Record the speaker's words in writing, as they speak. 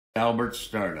Albert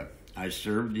Startup. I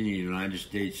served in the United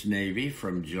States Navy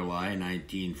from July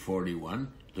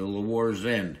 1941 till the war's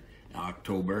end,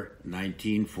 October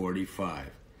 1945.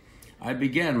 I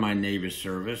began my Navy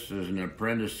service as an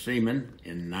apprentice seaman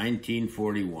in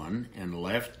 1941 and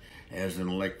left as an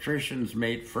electrician's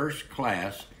mate first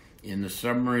class in the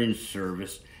submarine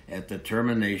service at the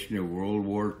termination of World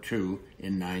War II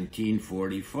in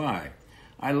 1945.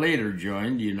 I later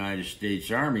joined the United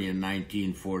States Army in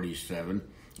 1947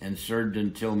 and served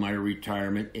until my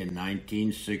retirement in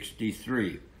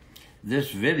 1963.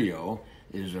 This video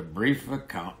is a brief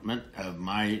account of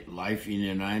my life in the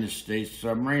United States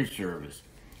Submarine Service.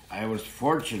 I was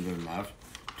fortunate enough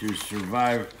to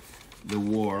survive the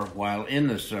war while in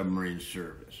the submarine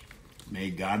service. May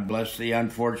God bless the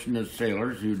unfortunate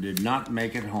sailors who did not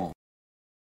make it home.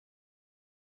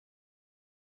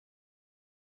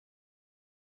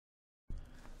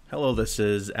 Hello, this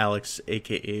is Alex,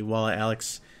 aka Walla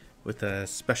Alex, with a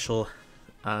special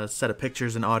set of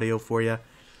pictures and audio for you.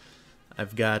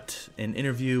 I've got an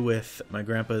interview with my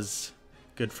grandpa's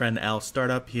good friend Al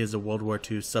Startup. He is a World War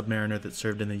II submariner that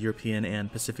served in the European and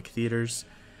Pacific theaters.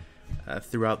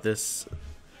 Throughout this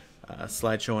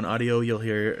slideshow and audio, you'll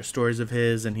hear stories of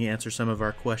his, and he answers some of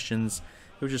our questions.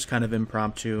 It was just kind of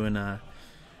impromptu and a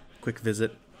quick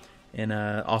visit. And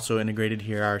also integrated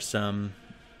here are some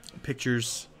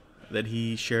pictures that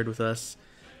he shared with us.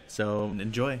 So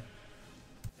enjoy.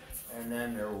 And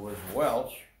then there was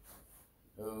Welch,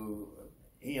 who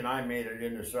he and I made it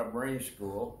into submarine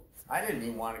school. I didn't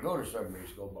even want to go to submarine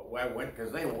school, but I went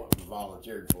because they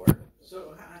volunteered for it.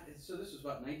 So this was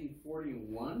about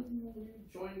 1941 when you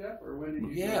joined up, or when did you?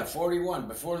 Yeah, join? 41,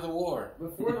 before the war.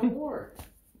 Before the war.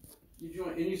 You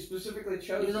joined, and you specifically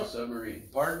chose the submarine.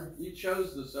 Pardon? You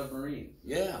chose the submarine.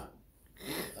 Yeah.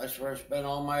 That's where I spent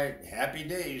all my happy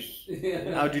days.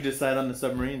 How'd you decide on the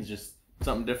submarines? Just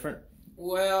something different?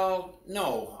 Well,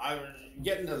 no. I was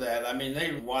getting to that. I mean,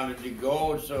 they wanted to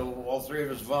go, so all three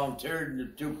of us volunteered. The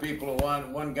two people who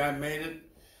wanted, one guy made it,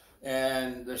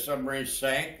 and the submarine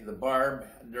sank, the Barb,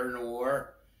 during the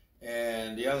war,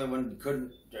 and the other one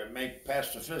couldn't make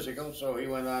past the physical, so he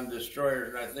went on destroyers,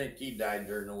 and I think he died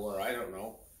during the war. I don't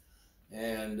know.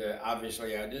 And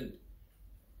obviously I didn't.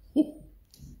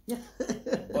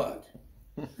 But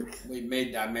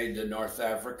I made the North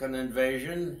African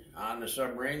invasion on the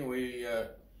submarine. We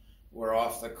were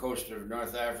off the coast of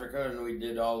North Africa, and we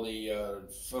did all the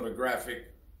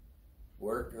photographic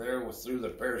work there through the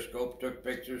periscope, took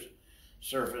pictures,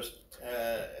 surfaced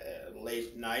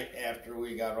late night after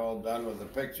we got all done with the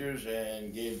pictures,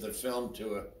 and gave the film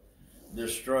to a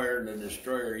destroyer, and the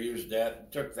destroyer used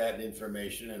that, took that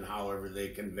information, and however they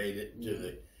conveyed it to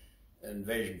the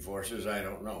invasion forces, I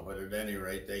don't know, but at any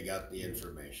rate, they got the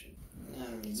information.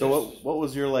 So what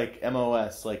was your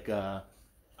MOS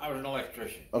I was an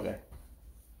electrician. Okay.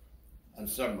 On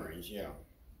submarines, yeah.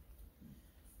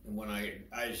 And when I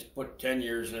put 10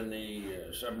 years in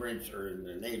the submarines, or in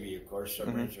the Navy, of course,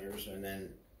 submarine service, and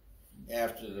then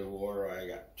after the war, I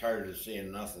got tired of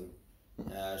seeing nothing,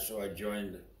 so I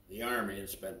joined the Army and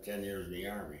spent 10 years in the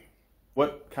Army.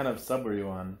 What kind of sub were you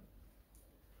on?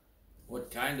 What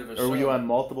kind of a Or sub? were you on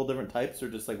multiple different types, or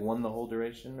just one the whole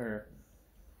duration, or?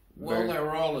 Well, they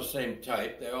were all the same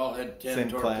type. They all had 10 Same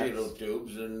torpedo class.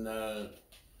 tubes, and I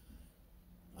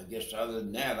guess other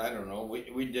than that, I don't know.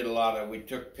 We did a lot of. We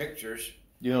took pictures.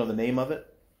 Do you know the name of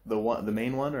it? The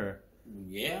main one, or?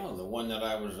 Yeah, the one that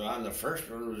I was on, the first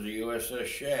one was the USS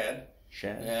Shad.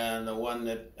 Shad. And the one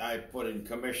that I put in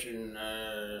commission,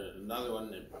 another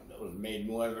one that was made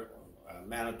in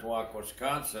Manitowoc,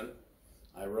 Wisconsin.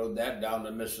 I rode that down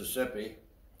to Mississippi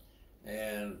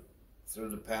and through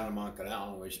the Panama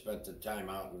Canal, and we spent the time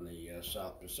out in the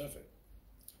South Pacific.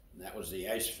 And that was the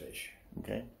ice fish.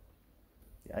 Okay.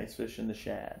 The ice fish and the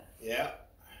shad. Yeah.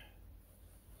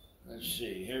 Let's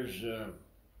see. Here's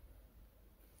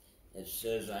it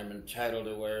says I'm entitled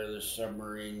to wear the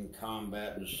submarine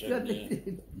combat insignia.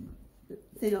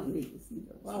 They don't need to see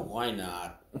those. Well, why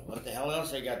not? What the hell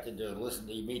else they got to do? Listen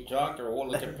to me talk or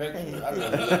look at pictures? I'd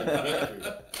rather look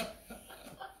at pictures.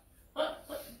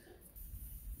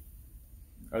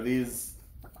 Are these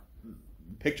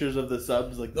pictures of the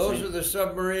subs? Those are the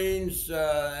submarines.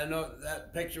 I know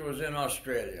that picture was in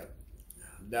Australia,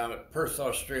 down at Perth,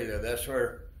 Australia. That's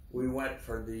where we went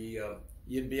for the.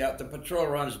 You'd be out. The patrol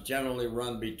runs generally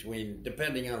run between,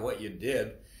 depending on what you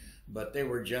did, but they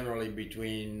were generally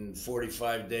between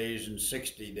 45 days and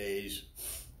 60 days.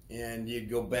 And you'd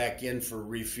go back in for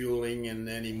refueling and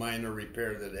any minor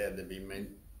repair that had to be made.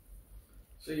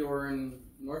 So you were in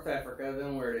North Africa,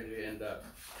 then where did you end up?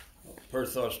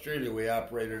 Perth, Australia, we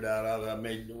operated out of.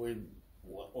 We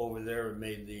over there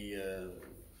made the.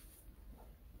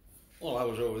 Well, I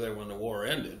was over there when the war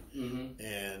ended,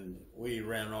 and we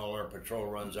ran all our patrol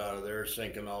runs out of there,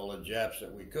 sinking all the Japs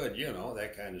that we could, you know,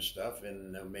 that kind of stuff,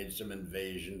 and made some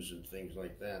invasions and things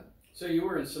like that. So you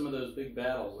were in some of those big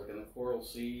battles, like in the Coral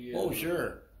Sea? Oh,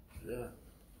 sure. Yeah.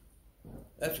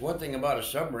 That's one thing about a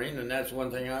submarine, and that's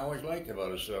one thing I always liked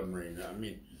about a submarine. I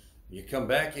mean, you come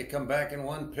back in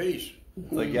one piece.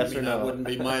 It's like yes or no. I wouldn't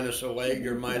be minus a leg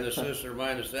or minus this or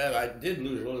minus that. I did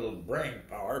lose a little brain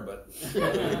power, but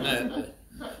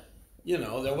you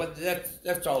know,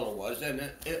 that's all it was. And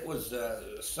it was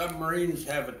submarines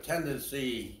have a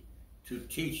tendency to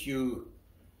teach you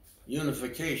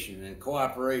unification and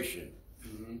cooperation.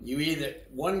 You either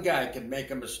one guy could make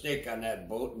a mistake on that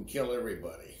boat and kill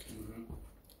everybody.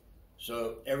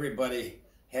 So everybody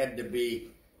had to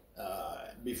be.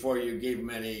 Before you gave them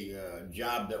any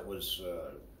job that was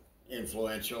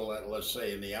influential, let's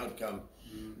say, in the outcome,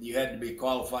 you had to be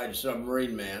qualified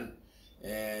submarine man,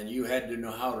 and you had to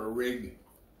know how to rig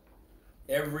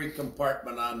every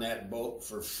compartment on that boat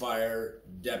for fire,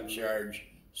 depth charge,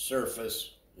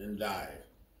 surface, and dive.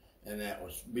 And that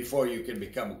was before you could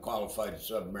become a qualified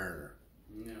submariner.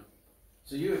 Yeah.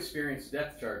 So you experienced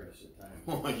depth charges at times?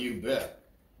 Oh, you bet.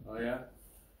 Oh, yeah?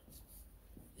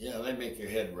 Yeah, they make your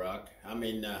head rock. I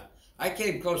mean, I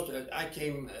came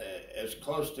as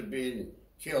close to being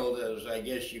killed as I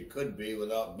guess you could be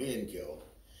without being killed.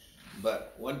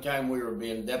 But one time we were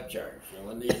being depth charged. And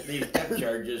when these depth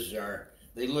charges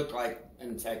they look like,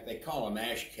 in fact, they call them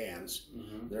ash cans.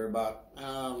 They're about,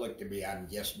 look to be, I'm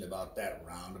guessing about that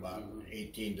round, about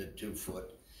 18 to 2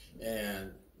 foot.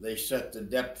 And they set the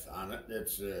depth on it.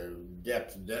 It's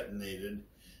depth detonated.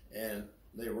 And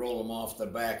they roll them off the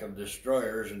back of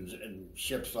destroyers and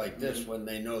ships like this when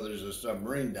they know there's a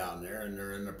submarine down there and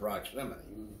they're in the proximity.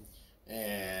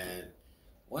 And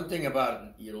one thing about it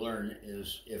you learn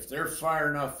is if they're far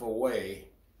enough away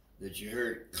that you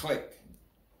hear it click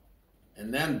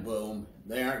and then boom,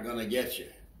 they aren't going to get you,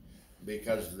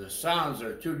 because the sounds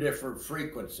are two different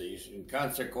frequencies, and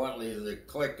consequently the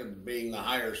click of being the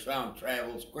higher sound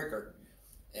travels quicker,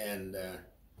 and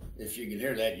if you can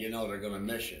hear that, you know they're going to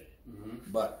miss you.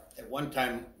 But at one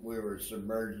time we were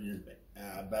submerged in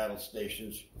battle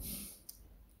stations,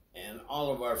 and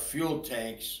all of our fuel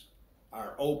tanks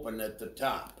are open at the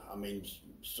top. I mean,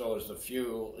 so as the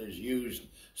fuel is used,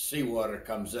 seawater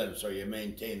comes in, so you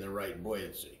maintain the right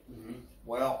buoyancy.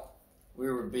 Well, we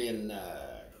were being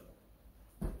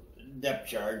depth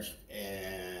charged,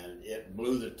 and it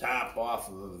blew the top off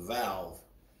of a valve.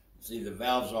 See, the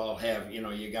valves all have, you know,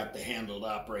 you got the handle to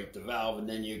operate the valve, and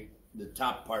then the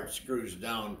top part screws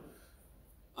down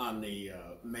on the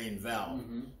main valve.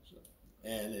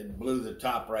 And it blew the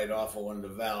top right off of one of the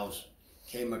valves,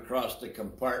 came across the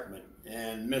compartment,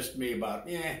 and missed me about,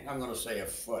 I'm going to say a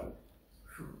foot.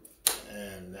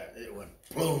 And it went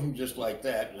boom, just like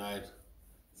that, and I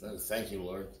said, thank you,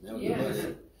 Lord. That was about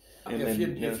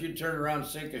it. If you turn around and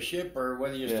sink a ship, or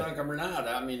whether you sunk them or not,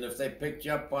 I mean, if they picked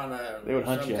you up on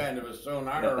some kind of a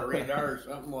sonar or a radar or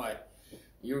something, why,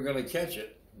 you were going to catch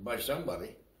it by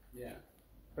somebody. Yeah,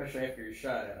 especially after you're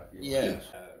shot at. Yes.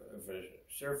 If a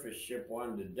surface ship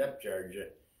wanted to depth charge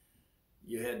it,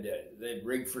 you had to, they'd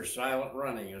rig for silent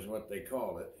running is what they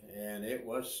called it, and it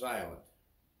was silent,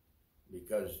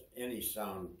 because any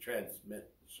sound transmits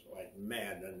like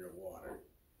mad underwater.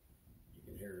 You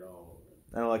can hear it all over.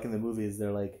 I know, like in the movies,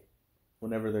 they're like,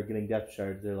 whenever they're getting depth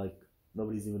charged, they're like,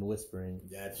 nobody's even whispering.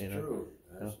 That's true.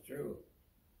 That's true.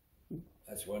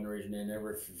 That's one reason they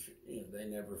never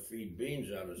feed beans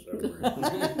on a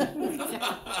submarine.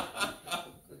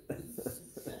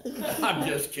 I'm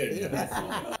just kidding.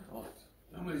 How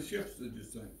many ships did you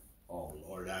sink? Oh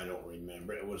Lord, I don't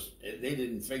remember. They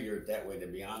didn't figure it that way, to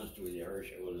be honest with you,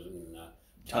 Hirsch. It was in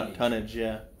tonnage,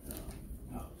 yeah.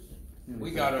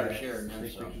 We got our share and then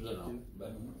some, you know.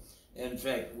 But in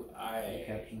fact,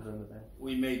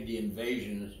 we made the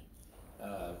invasions,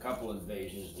 a couple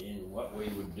invasions, and what we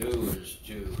would do is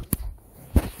to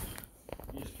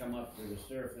just come up to the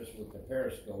surface with the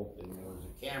periscope, and there was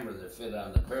a camera that fit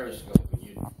on the periscope, and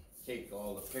you'd take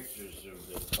all the pictures of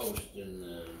the coast and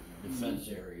the defense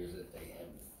areas that they had.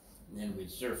 And then we'd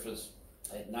surface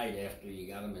at night after you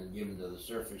got them and give them to the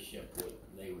surface ship,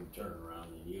 they would turn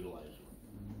around and utilize them.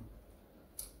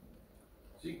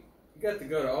 So you got to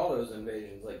go to all those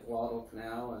invasions, like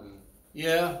Guadalcanal and...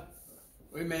 Yeah,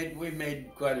 we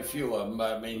made quite a few of them,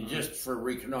 but I mean, just for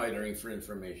reconnoitering for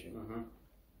information.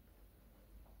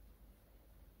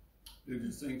 Did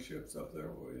you sink ships up there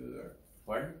while you were there?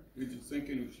 Pardon? Did you sink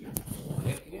any ships?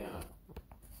 Heck yeah.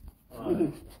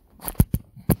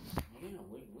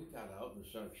 We got out and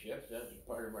sunk ships. That's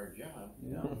part of our job.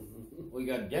 Yeah. We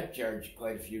got depth charged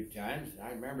quite a few times. I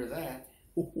remember that.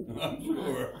 I'm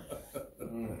sure.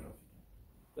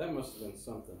 That must have been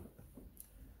something.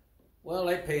 Well,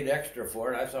 they paid extra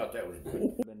for it. I thought that was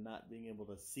good. Than not being able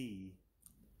to see,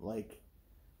 like,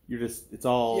 you're just, it's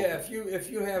all. Yeah, if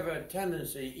you have a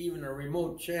tendency, even a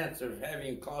remote chance of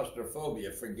having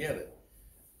claustrophobia, forget it.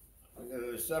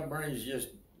 The submarines just,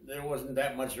 there wasn't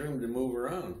that much room to move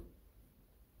around.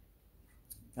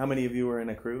 How many of you were in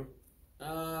a crew?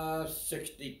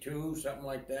 62, something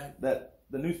like that.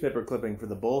 The newspaper clipping for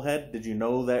the Bullhead, did you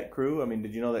know that crew? I mean,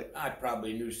 did you know that I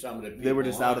probably knew some of the people. they were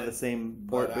just out of on the it, same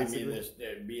port, but I basically? mean,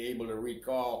 to be able to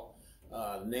recall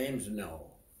names, no.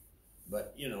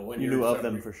 But you know, when You you're knew in of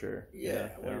them submarine- for sure. Yeah,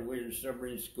 when we were in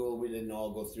submarine school, we didn't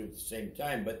all go through at the same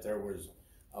time, but there was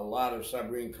a lot of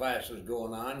submarine classes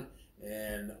going on,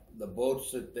 and the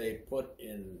boats that they put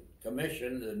in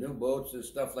commission, the new boats and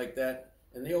stuff like that,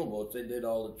 and the old boats, they did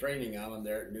all the training on them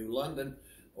there at New London,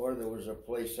 or there was a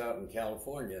place out in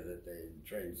California that they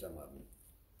trained some of them.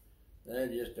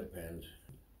 That just depends.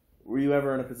 Were you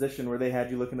ever in a position where they had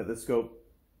you looking at the scope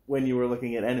when you were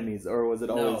looking at enemies, or was it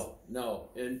always? No.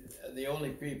 And the only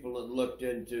people that looked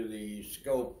into the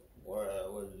scope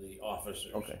was the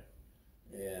officers. Okay.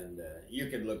 And you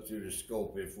could look through the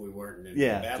scope if we weren't in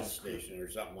Yeah, the battle just- station or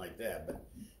something like that. But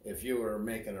if you were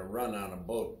making a run on a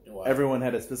boat, well, Everyone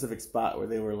had a specific spot where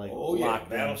they were like oh yeah, locked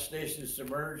battle in. station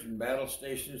submerged and battle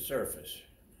station surface,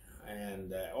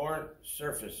 and or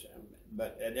surface.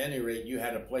 But at any rate, you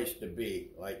had a place to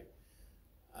be. Like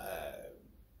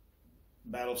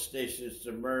battle station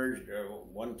submerged.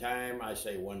 One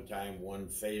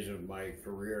phase of my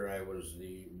career, I was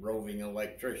the roving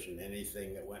electrician.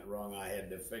 Anything that went wrong, I had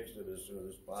to fix it as soon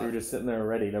as possible. So you were just sitting there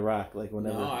ready to rock, like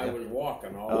whenever. No, I yeah. was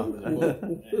walking all Oh. over the boat.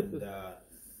 And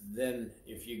then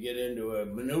if you get into a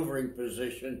maneuvering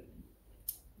position,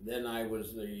 then I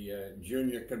was the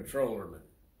junior controllerman.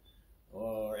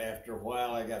 Or after a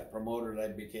while I got promoted, I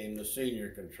became the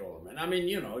senior controllerman. I mean,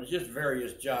 you know, just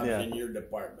various jobs Yeah. in your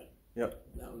department. Yep.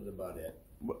 That was about it.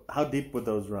 How deep would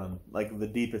those run? Like the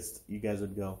deepest you guys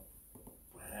would go?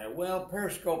 Well,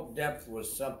 periscope depth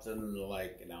was something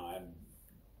like, you know,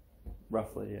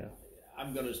 Roughly, yeah.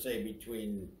 I'm going to say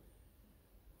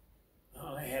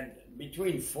I had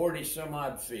between 40 some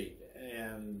odd feet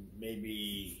and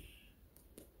maybe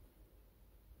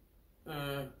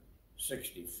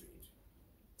 60 feet.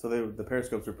 So the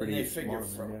periscopes were pretty And they figure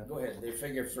small. from, Yeah. go ahead, they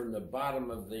figure from the bottom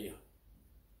of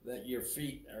that your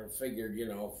feet are figured, you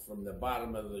know, from the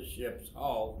bottom of the ship's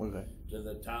hull Okay. to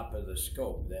the top of the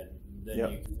scope. Then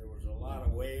Yep. there was a lot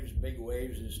of waves, big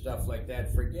waves and stuff like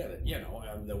that. Forget it, you know,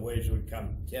 and the waves would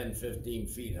come 10, 15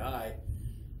 feet high.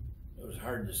 It was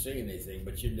hard to see anything,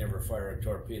 but you'd never fire a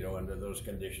torpedo under those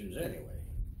conditions anyway.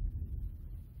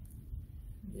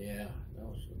 Yeah,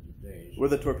 those were the days. Were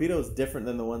the torpedoes different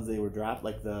than the ones they were dropped?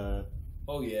 Like the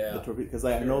Yeah. torpedo? Because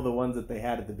I Sure. know the ones that they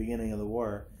had at the beginning of the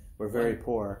war were very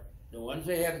poor. The ones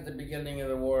they had at the beginning of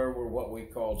the war were what we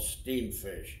called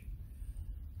steamfish.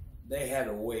 They had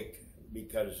a wake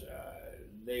because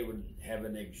they would have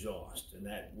an exhaust, and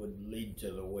that would lead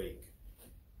to the wake.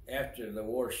 After the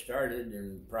war started,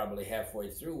 and probably halfway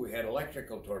through, we had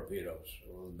electrical torpedoes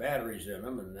with batteries in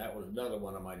them, and that was another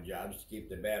one of my jobs, to keep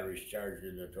the batteries charged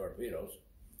in the torpedoes.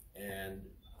 And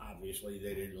obviously,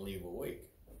 they didn't leave a wake.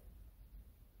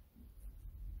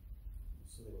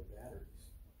 So they were batteries.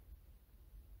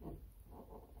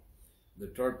 The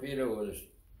torpedo was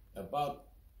about,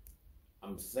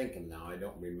 I'm thinking now, I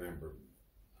don't remember.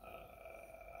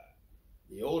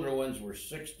 The older ones were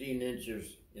 16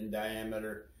 inches in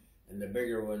diameter, and the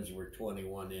bigger ones were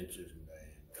 21 inches in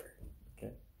diameter.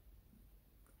 Okay.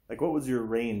 Like, what was your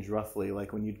range roughly?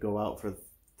 Like when you'd go out for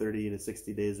 30 to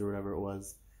 60 days or whatever it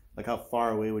was. Like, how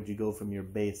far away would you go from your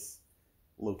base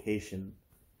location?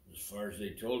 As far as they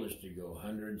told us to go,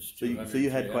 hundreds, So you- 200, so you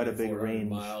had quite a 300, big 400 range.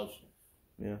 miles.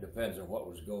 Yeah. Depends on what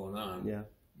was going on. Yeah.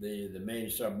 The main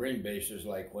submarine bases,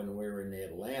 like when we were in the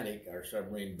Atlantic, our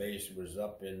submarine base was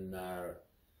up in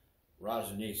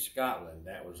Rosneath, Scotland.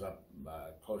 That was up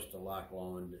close to Loch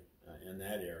Lomond in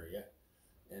that area.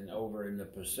 And over in the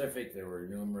Pacific, there were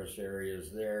numerous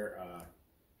areas there.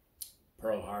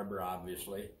 Pearl Harbor,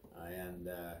 obviously, and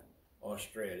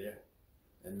Australia.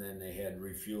 And then they had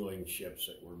refueling ships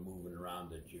that were moving around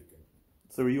that you can.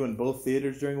 So were you in both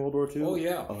theaters during World War II? Oh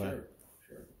yeah, Okay. sure.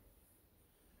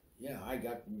 Yeah, I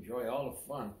got to enjoy all the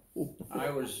fun. I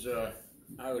was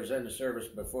in the service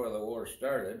before the war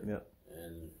started. Yeah.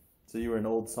 And So you were an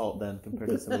old salt then compared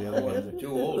to some of the I other wasn't ones.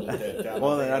 too old at that time.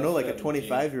 Well, think I know was like a 17.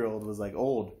 25-year-old was like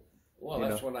old. Well, you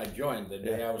that's when I joined. The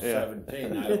day I was Yeah.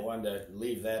 17, I wanted to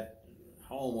leave that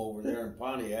home over there in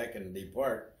Pontiac and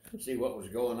depart, see what was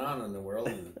going on in the world,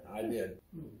 and I did.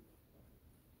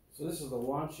 So this is the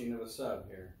launching of a sub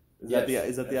here. Is that the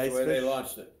ice that's fish? the way they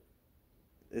launched it.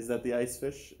 Is that the ice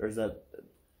fish, or is that?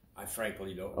 I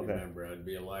frankly don't remember. I'd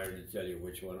be a liar to tell you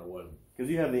which one it was. Because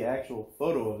you have the actual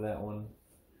photo of that one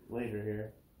later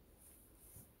here.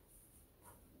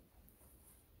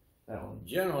 That one.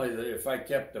 Generally, if I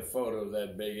kept a photo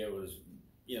that big, it was,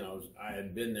 I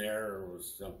had been there or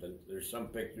was something. There's some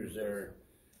pictures there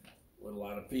with a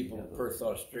lot of people in Perth,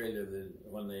 Australia, that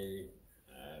when they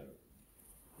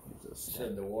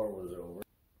said the war was over.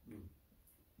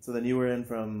 So then you were in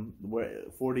from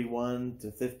 41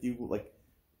 to 50,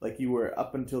 like you were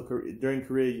up until during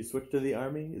Korea. You switched to the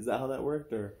Army. Is that how that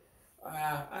worked, or?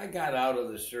 I got out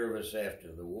of the service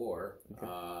after the war,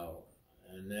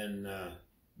 and then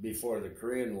before the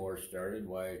Korean War started,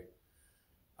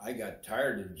 I got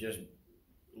tired of just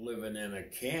living in a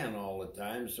can all the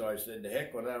time. So I said, "To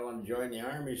heck with it, I want to join the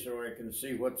Army so I can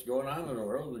see what's going on in the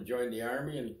world." And joined the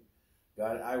Army, and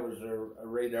I was a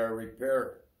radar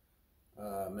repair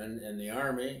in the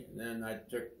Army. And then I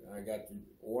got the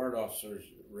warrant officer's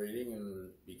rating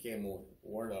and became a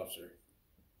warrant officer.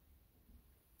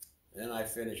 Then I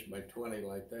finished my 20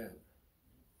 like that.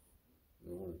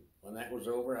 When that was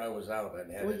over, I was out. I'd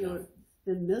had Well, you enough.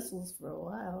 were in missiles for a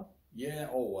while. Yeah.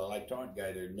 Oh well, I taught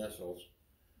guided missiles.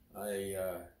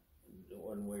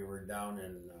 When we were down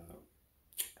in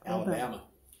Alabama,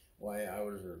 I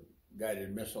was a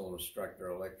guided missile instructor,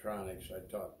 electronics. I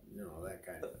taught, that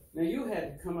kind of. Now you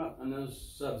had to come up on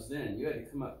those subs then. You had to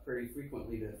come up pretty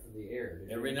frequently for the air.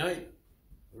 Didn't Every you? night,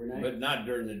 Every night. but not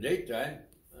during the daytime.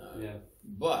 Yeah.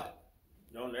 But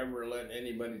don't ever let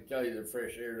anybody tell you that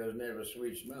fresh air doesn't have a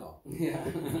sweet smell. Yeah.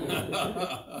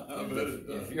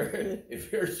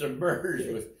 if you're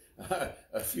submerged with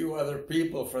a few other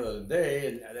people for the day,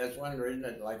 and that's one reason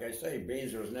that, like I say,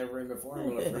 beans was never in the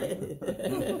formula for me.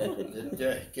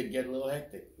 It could get a little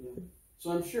hectic.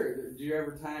 So I'm sure. Do you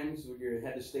ever times where you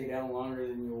had to stay down longer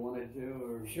than you wanted to,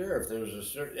 or? Sure, if there was a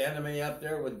certain enemy up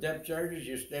there with depth charges,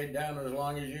 you stayed down as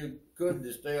long as you could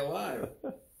to stay alive.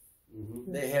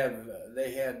 Mm-hmm. They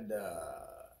had.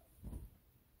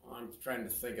 I'm trying to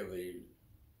think of the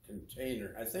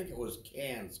container. I think it was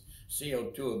cans,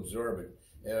 CO2 absorbent.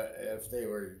 If they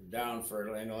were down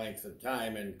for any length of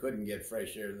time and couldn't get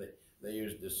fresh air, they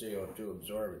used the CO2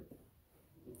 absorbent.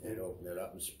 They'd open it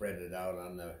up and spread it out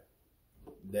on the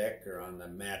deck or on the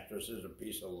mattresses, a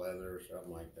piece of leather or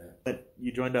something like that. But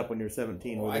you joined up when you were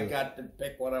 17. Oh, I got to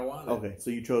pick what I wanted. Okay, so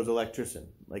you chose electrician,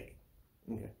 okay.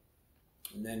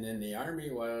 And then in the Army,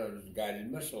 I was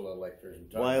guided missile electrician.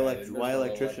 Why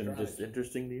electrician? Just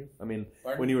interesting to you? I mean,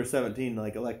 Pardon? when you were 17,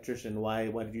 like electrician, why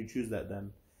did you choose that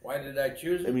then? Why did I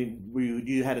choose it? I mean,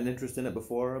 you had an interest in it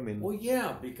before? I mean, Well,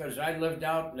 yeah, because I lived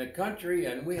out in the country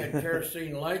and we had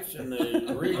kerosene lights, and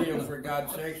the radio, for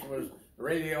God's sakes, was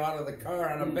radio out of the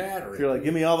car on a battery. you're like,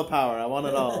 give me all the power. I want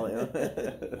it all.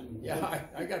 Yeah,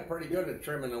 I got pretty good at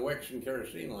trimming the wicks and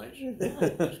kerosene lights,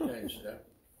 this kind of stuff.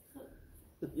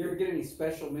 You ever get any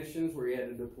special missions where you had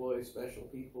to deploy special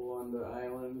people on the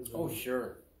islands? Oh,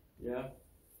 sure. Yeah.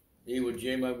 Iwo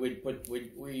Jima,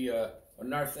 in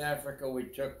North Africa, we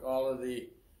took all of the,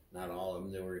 not all of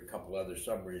them, there were a couple other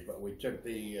submarines, but we took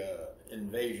the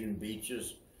invasion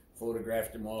beaches,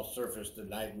 photographed them all, surfaced at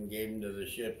night, and gave them to the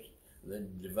ships.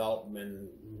 Then develop them and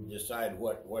decide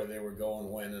where they were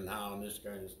going, when and how, and this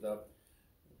kind of stuff.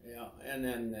 Yeah, and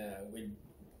then we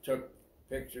took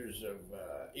pictures of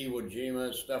Iwo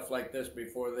Jima, stuff like this,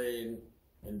 before they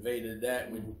invaded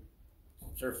that. We'd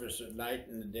surface at night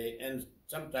in the day, and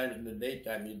sometimes in the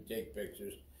daytime you'd take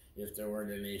pictures if there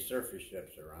weren't any surface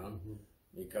ships around,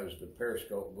 because the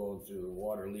periscope going through the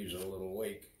water leaves a little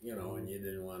wake, and you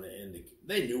didn't want to indicate.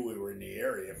 They knew we were in the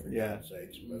area, for God's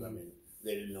sakes, but I mean,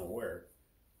 they didn't know where.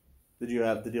 Did you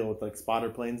have to deal with like spotter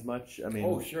planes much? I mean,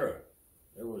 Oh, sure.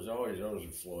 There was always those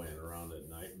flying around at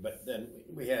night, but then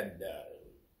we had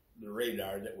the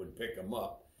radar that would pick them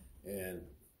up, and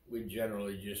we'd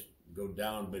generally just go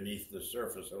down beneath the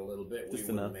surface a little bit. Just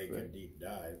We wouldn't enough, make a right? deep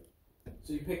dive.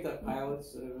 So you picked up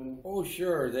pilots that have been. Oh,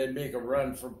 sure. They'd make a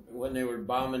run for when they were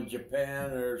bombing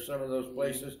Japan or some of those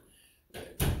places.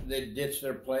 They'd ditch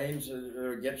their planes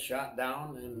or get shot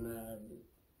down, and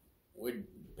we'd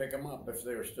pick them up if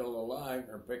they were still alive,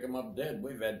 or pick them up dead.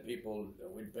 We've had people,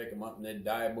 we'd pick them up and they'd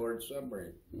die aboard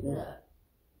submarine. Yeah.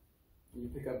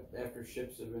 You pick up after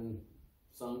ships have been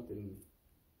sunk, and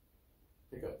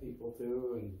pick up people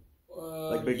too, and.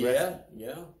 Like big yeah.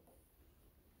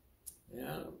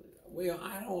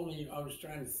 I was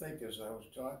trying to think as I was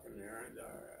talking there.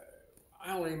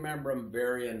 I only remember them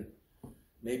burying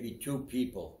maybe 2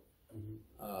 people.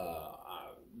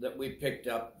 that we picked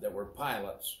up that were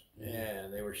pilots,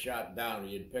 and they were shot down.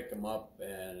 You'd pick them up,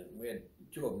 and we had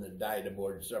 2 of them that died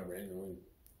aboard the submarine, and we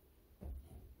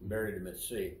buried them at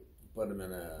sea. Put them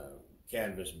in a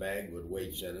canvas bag with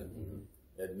weights in it.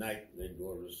 At night, they'd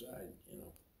go to the side, you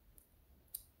know.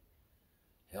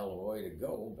 Hell of a way to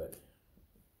go, but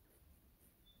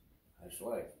that's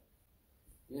life.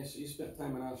 Yes, you spent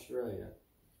time in Australia.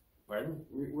 Pardon?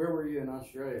 Where were you in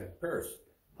Australia? Perth.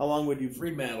 How long would you?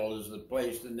 Fremantle is the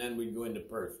place, and then we'd go into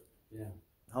Perth. Yeah.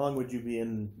 How long would you be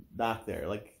in dock there?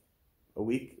 Like a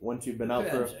week once you've been out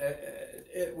for?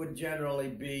 It would generally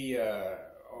be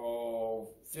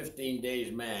 15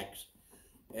 days max,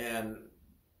 and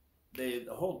the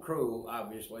whole crew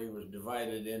obviously was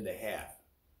divided into half,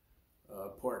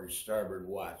 port and starboard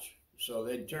watch. So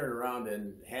they'd turn around,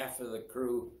 and half of the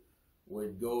crew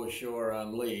would go ashore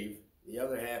on leave. The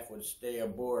other half would stay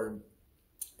aboard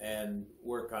and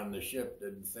work on the ship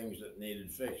and things that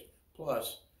needed fixed.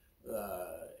 Plus,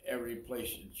 every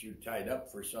place that you tied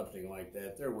up for something like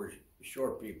that, there were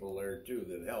shore people there too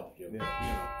that helped you. Yeah.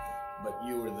 You know, but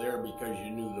you were there because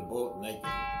you knew the boat, and they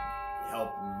could help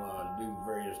them do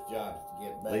various jobs to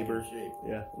get back Labor. in shape.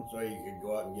 Yeah. So you could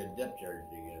go out and get depth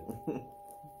charged again.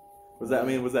 Was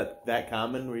that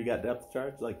common where you got depth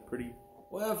charge? Like pretty?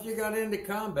 Well, if you got into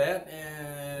combat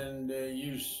and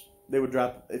They would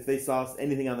drop if they saw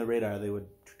anything on the radar. They would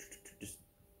just.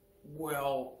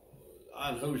 Well,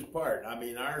 on whose part? I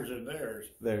mean, ours or theirs?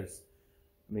 Theirs.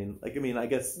 I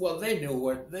guess. Well, they knew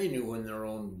when their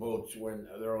own boats, when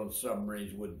their own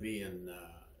submarines would be in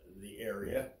the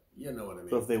area. You know what I mean?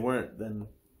 So if they weren't, then.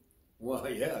 Well,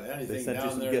 yeah, They anything sent you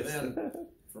down some there gifts. then,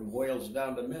 from whales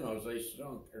down to minnows, they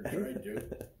sunk or tried to.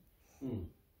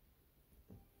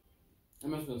 That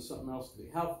must have been something else to do.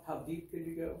 How deep could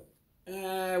you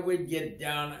go? We'd get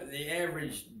down. The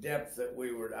average depth that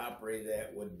we would operate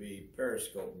at would be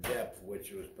periscope depth,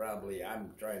 which was probably,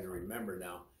 I'm trying to remember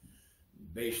now,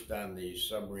 based on the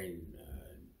submarine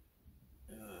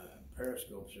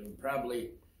periscopes, and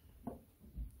probably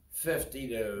 50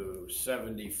 to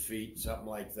 70 feet, something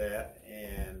like that.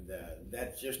 And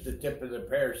that's just the tip of the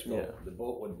periscope. Yeah. The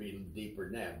boat would be deeper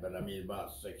than that, but I mean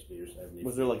about 60 or 70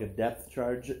 Was feet. there like a depth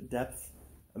charge depth?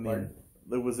 I mean,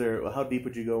 Pardon? was there? How deep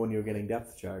would you go when you were getting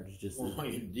depth charge? Just Well,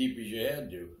 as deep as you had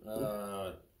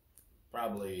to.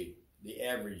 Probably the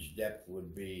average depth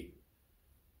would be,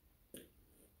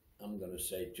 I'm going to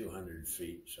say 200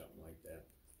 feet, something like that.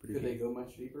 Could they go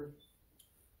much deeper?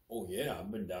 Oh yeah,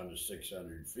 I've been down to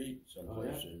 600 feet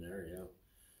someplace Oh, yeah? in there. Yeah.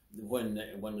 When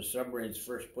the submarine's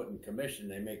first put in commission,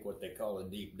 they make what they call a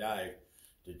deep dive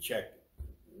to check,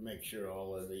 make sure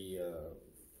all of the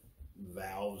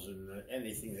valves and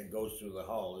anything that goes through the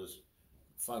hull is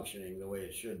functioning the way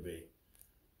it should be,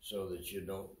 so that you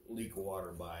don't leak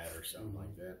water by it or something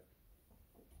like that.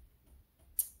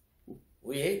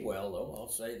 We ate well, though,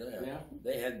 I'll say that. Yeah.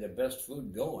 They had the best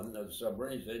food going, the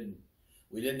submarines.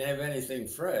 We didn't have anything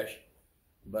fresh,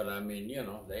 but I mean, you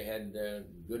know, they had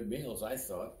good meals, I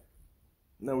thought.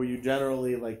 Now, were you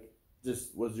generally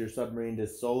was your submarine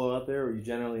just solo out there? Or were you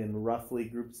generally in roughly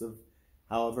groups of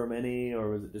however many, or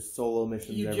was it just solo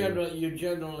missions? You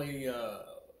generally,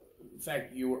 in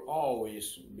fact, you were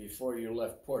always, before you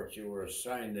left port, you were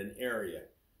assigned an area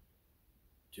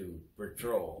to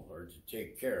patrol or to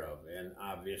take care of. And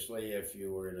obviously, if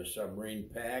you were in a submarine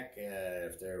pack,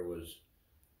 if there was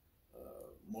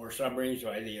more submarines,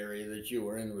 why the area that you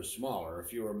were in was smaller.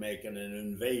 If you were making an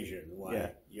invasion,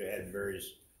 why you had various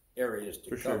areas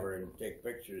to cover and take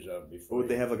pictures of before. Or would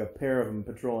they have like a pair of them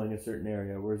patrolling a certain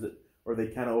area? Or they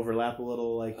kind of overlap a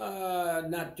little?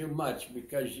 Not too much,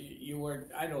 because you weren't.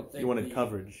 I don't think you wanted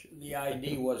coverage. The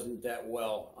ID wasn't that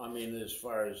well. I mean, as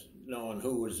far as knowing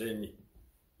who was in.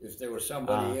 If there was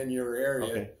somebody in your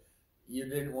area, you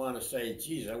didn't want to say,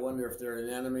 "Geez, I wonder if they're an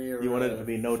enemy or." You wanted it to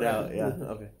be no doubt. Yeah.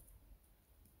 Okay.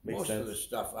 Makes Most sense. of the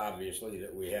stuff, obviously,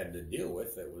 that we had to deal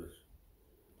with, that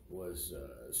was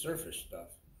surface stuff.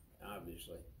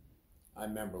 Obviously, I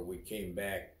remember we came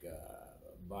back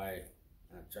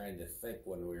I'm trying to think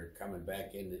when we were coming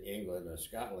back into England and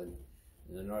Scotland,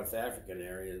 in the North African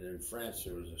area. And in France,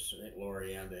 there was a St.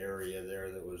 Laurent area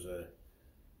there that was a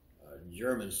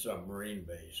German submarine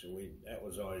base, and that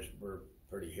was always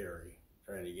pretty hairy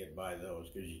trying to get by those,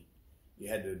 because you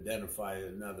had to identify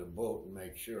another boat and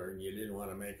make sure, and you didn't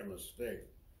want to make a mistake.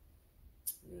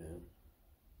 Yeah,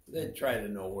 they'd try to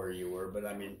know where you were, but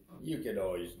I mean, you could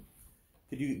always.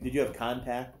 Did you have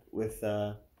contact with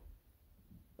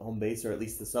home base, or at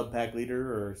least the sub-pack leader,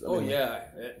 or something? Oh yeah,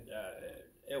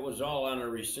 it was all on a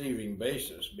receiving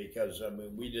basis, because I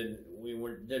mean we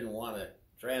didn't want to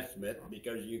transmit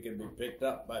because you can be picked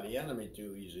up by the enemy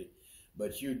too easy.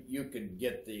 But you could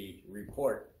get the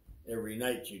report every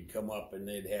night. You'd come up and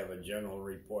they'd have a general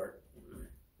report.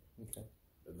 Okay.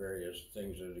 The various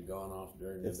things that had gone off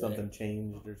during the If day. something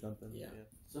changed or something. Yeah.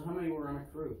 So how many were on a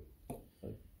crew?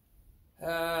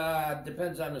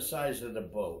 Depends on the size of the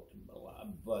boat,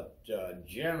 but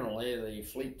generally the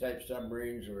fleet type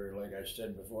submarines were, like I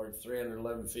said before,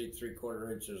 311 feet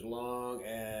 3/4 inches long,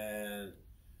 and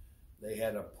they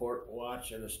had a port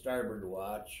watch and a starboard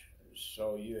watch,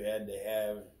 so you had to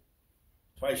have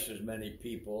twice as many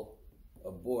people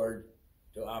aboard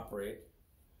to operate,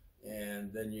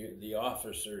 and then the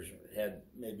officers had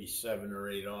maybe 7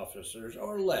 or 8 officers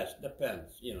or less,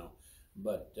 depends, you know.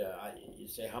 But you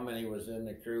say how many was in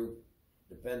the crew?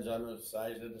 Depends on the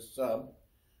size of the sub.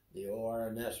 The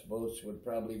ORNS boats would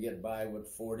probably get by with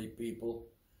 40 people.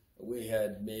 We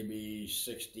had maybe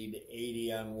 60 to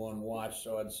 80 on one watch,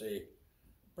 so I'd say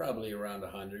probably around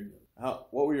 100.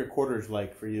 What were your quarters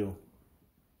like for you?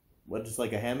 What, just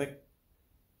like a hammock?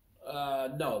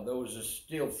 No, there was a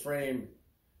steel frame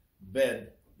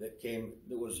bed that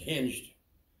was hinged.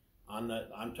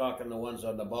 I'm talking the ones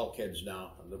on the bulkheads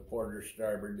now. The port or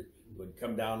starboard would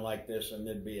come down like this, and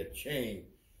there'd be a chain,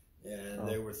 and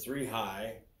they were 3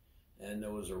 high, and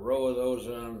there was a row of those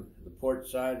on the port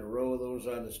side, a row of those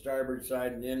on the starboard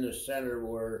side, and in the center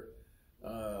were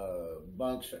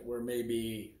bunks that were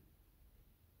maybe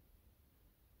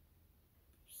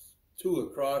 2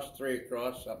 across, 3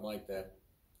 across, something like that.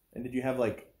 And did you have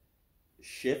like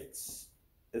shifts?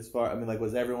 As far, I mean, like,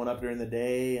 was everyone up during the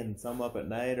day and some up at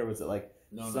night, or was it like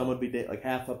some would be like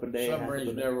half up a day?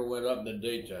 Submarines never went up in the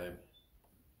daytime.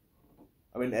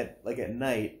 I mean, at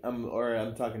night, I'm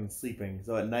talking sleeping.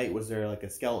 So at night, was there like a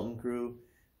skeleton crew,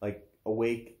 like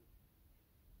awake?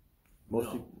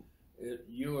 No.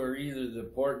 You were either the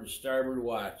port and starboard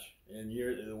watch, and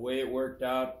the way it worked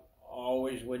out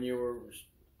always when you were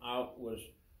out was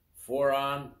 4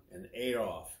 on and 8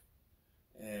 off.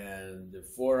 And the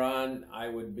 4 on, I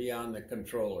would be on the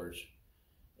controllers.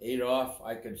 8 off,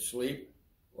 I could sleep,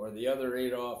 or the other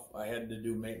 8 off, I had to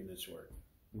do maintenance work.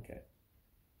 Okay.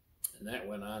 And that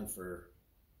went on for,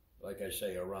 like I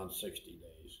say, around 60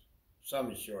 days. Some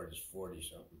as short as 40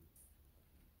 something.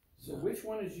 So which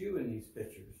one is you in these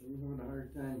pictures? I'm having a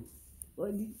hard time.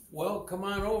 Well, come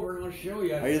on over and I'll show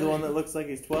you. Are you the one that looks like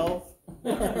he's 12?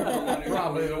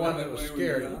 Probably the one that was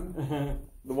scared.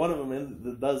 The one of them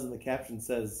that does in the caption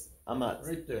says, "I'm not."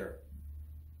 Right there.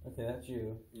 Okay, that's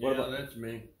you. Yeah, that's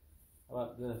me. How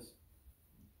about this?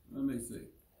 Let me see.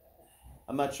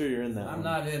 I'm not sure you're in that. I'm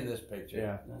not in this picture.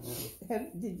 Yeah.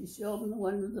 Did you show them the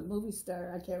one with the movie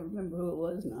star? I can't remember who it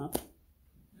was now.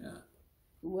 Yeah.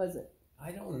 Who was it?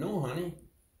 I don't know, honey.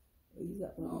 You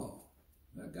got one. Oh,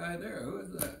 that guy there. Who is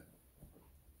that?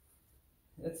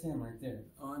 That's him right there.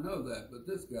 Oh, I know that, but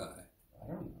this guy. I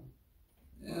don't know.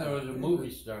 Yeah, There was a movie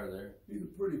star there. He's a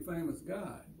pretty famous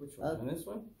guy. Which one? And this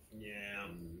one? Yeah,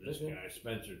 this guy,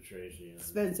 Spencer Tracy.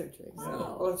 Spencer Tracy.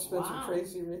 Oh, it's Spencer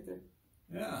Tracy right there.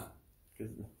 Yeah.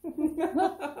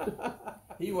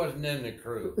 He wasn't in the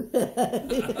crew.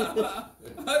 I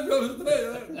was going to say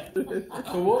that.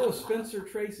 So what was Spencer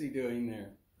Tracy doing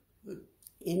there?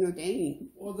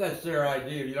 Entertaining. Well, that's their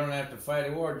idea. You don't have to fight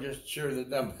a war, just sure that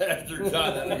them bastards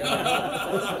on it.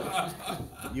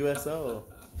 USO.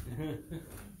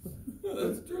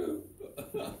 That's true.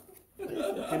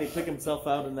 Can he pick himself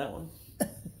out in that one?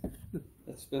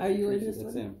 That's Spencer Are you in Tracy. this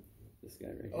That's one? him. This guy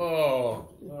right here. Oh,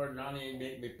 Lord, now you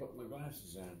make me put my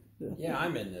glasses on. Yeah,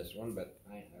 I'm in this one, but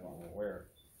I don't know where.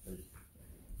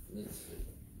 Let's see.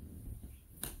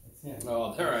 That's him.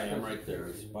 Oh, there I am right there.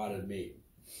 It spotted me.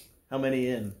 How many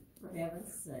in? For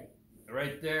heaven's sake.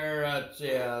 Right there,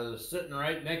 sitting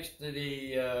right next to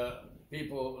the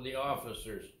people, the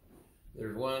officers.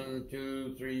 There's 1,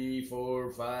 2, 3,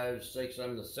 4, 5, 6.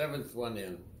 I'm the 7th one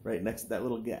in. Right next to that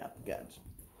little gap. Gotcha.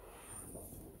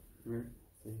 Where?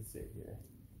 So you sit here.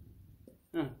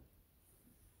 How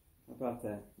about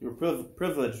that? You were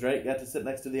privileged, right? Got to sit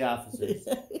next to the officers.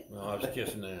 No, I was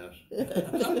kissing ass.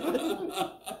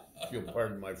 If you'll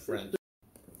pardon my French.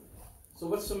 So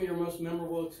what's some of your most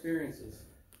memorable experiences?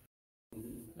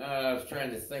 I was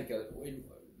trying to think of.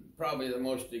 Probably the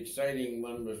most exciting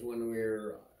one was when we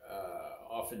were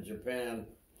off in Japan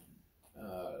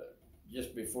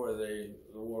just before the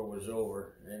war was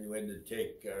over, and we had to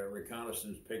take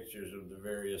reconnaissance pictures of the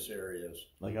various areas.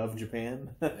 Like of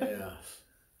Japan? Yeah.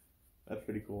 That's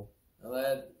pretty cool.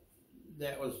 Well,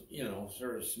 that was,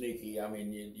 sort of sneaky. I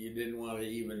mean, you didn't want to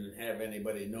even have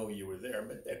anybody know you were there,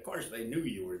 but of course they knew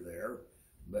you were there.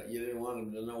 but you didn't want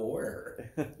them to know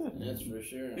where. That's for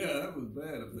sure. Yeah, that was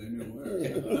bad if they knew where.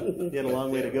 You had a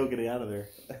long way to go getting out of there.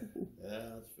 Yeah,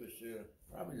 that's for sure.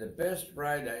 Probably the best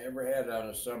ride I ever had on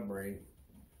a submarine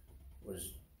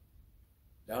was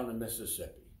down the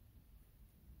Mississippi.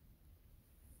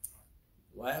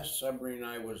 Last submarine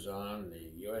I was on,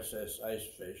 the USS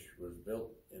Icefish, was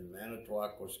built in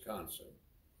Manitowoc, Wisconsin.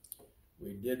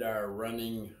 We did our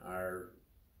running,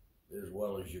 as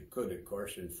well as you could, of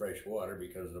course, in fresh water,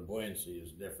 because the buoyancy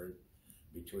is different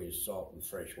between salt and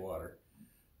fresh water,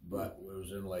 but it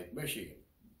was in Lake Michigan.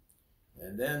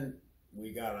 And then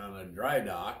we got on a dry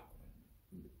dock,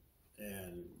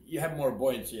 and you have more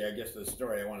buoyancy. I guess the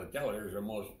story I want to tell here is the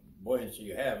most buoyancy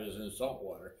you have is in salt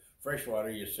water. Freshwater,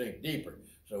 you sink deeper.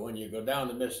 So when you go down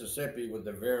the Mississippi with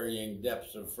the varying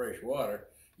depths of fresh water,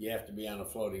 you have to be on a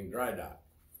floating dry dock.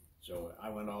 So I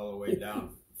went all the way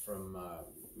down from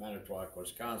Manitowoc,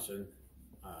 Wisconsin,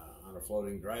 on a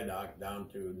floating dry dock down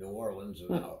to New Orleans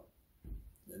and out.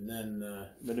 And then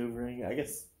maneuvering, I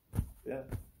guess, yeah.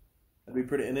 That'd be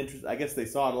pretty interesting. I guess they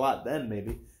saw it a lot then,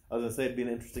 maybe. I was going to say it'd be an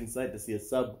interesting sight to see a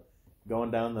sub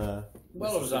going down the...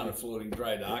 Well, it was on a floating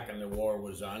dry dock and the war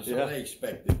was on, so they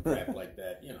expected crap like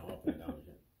that, you know, up and down.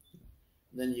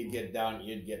 Then you'd get down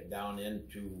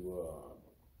into,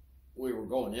 we were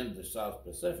going into the South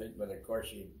Pacific, but of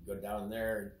course you'd go down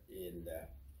there and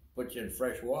put you in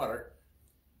fresh water,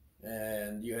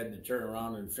 and you had to turn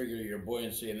around and figure your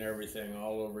buoyancy and everything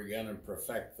all over again and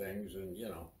perfect things, and you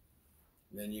know.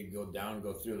 Then you go down,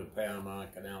 go through the Panama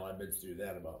Canal. I've been through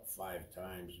that about 5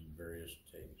 times in various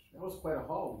things. That was quite a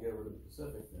haul to get over to the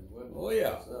Pacific then, wasn't it? Oh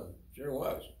yeah, sure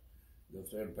was. Go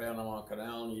through the Panama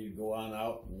Canal and you'd go on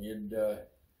out and you'd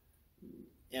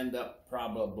end up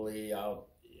probably out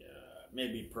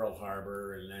maybe Pearl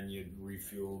Harbor, and then you'd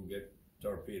refuel, get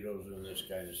torpedoes and this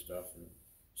kind of stuff and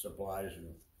supplies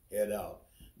and head out.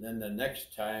 Then the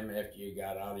next time after you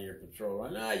got out of your patrol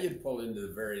run, you'd pull into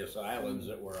the various islands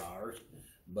that were ours,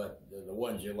 but the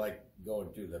ones you liked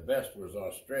going to the best was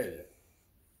Australia.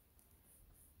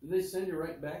 Did they send you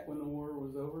right back when the war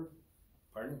was over?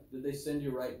 Pardon? Did they send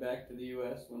you right back to the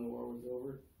U.S. when the war was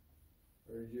over?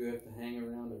 Or did you have to hang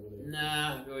around over there?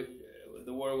 Nah,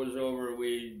 the war was over.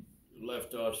 We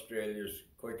left Australia as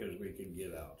quick as we could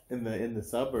get out. In the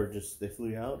sub, or just they flew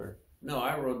you out, or? No,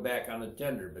 I rode back on a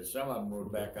tender, but some of them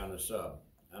rode back on a sub.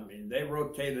 I mean, they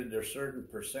rotated a certain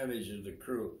percentage of the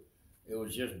crew. It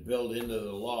was just built into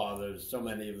the law that so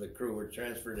many of the crew were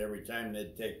transferred every time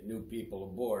they'd take new people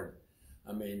aboard.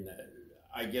 I mean,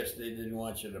 I guess they didn't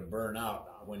want you to burn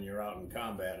out when you're out in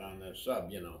combat on the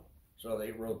sub, you know. So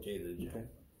they rotated you. Okay.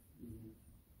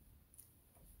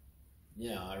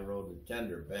 Yeah, I rode a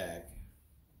tender back.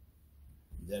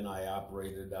 Then I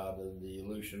operated out of the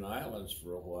Aleutian Islands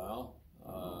for a while.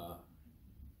 Proud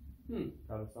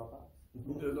of self-out.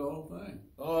 Did the whole thing.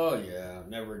 Oh yeah,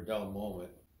 never a dull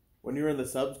moment. When you were in the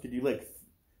subs, could you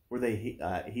were they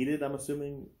heated? I'm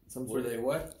assuming Were they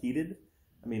what? Heated?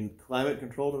 I mean, climate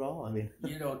controlled at all? I mean,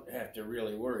 You don't have to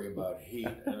really worry about heat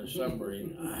in a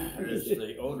submarine. It's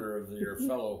the odor of your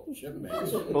fellow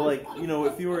shipmates. well,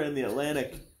 if you were in the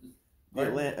Atlantic,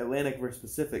 Atlantic versus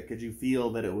Pacific, could you feel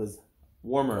that it was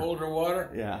warmer? Colder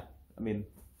water? Yeah, I mean.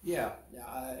 Yeah,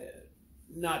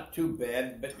 not too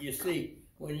bad. But you see,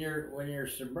 when you're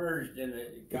submerged in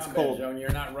a combat zone,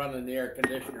 you're not running the air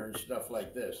conditioner and stuff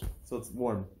like this. So it's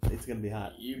warm. It's going to be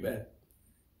hot. You bet.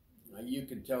 You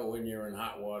can tell when you're in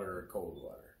hot water or cold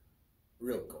water.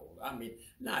 Real cold. I mean,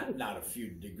 not a few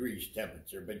degrees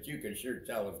temperature, but you can sure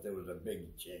tell if there was a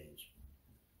big change.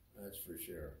 That's for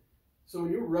sure. So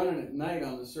when you were running at night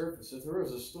on the surface, if there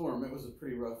was a storm, it was a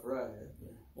pretty rough ride out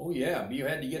there. Oh yeah, but you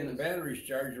had to get the batteries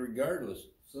charged regardless.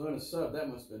 So in a sub, that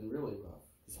must have been really rough.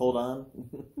 Just hold on.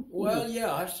 Well,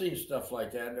 yeah, I've seen stuff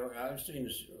like that. I've seen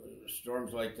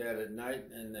storms like that at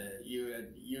night, and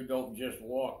you don't just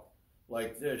walk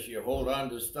like this. You hold on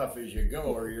to stuff as you go,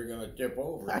 or you're going to tip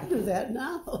over. I do that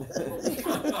now.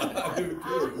 I do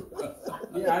too.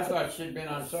 Yeah, I thought she'd been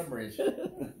on submarines.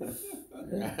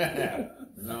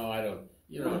 No, I don't.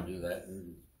 You don't do that.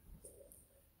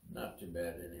 Not too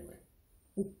bad anyway.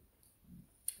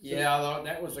 Yeah, although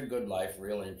that was a good life,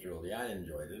 really and truly. I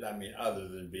enjoyed it. I mean, other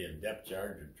than being depth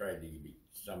charged or trying to be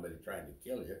somebody trying to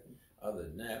kill you. Other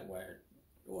than that, well, it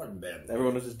wasn't bad.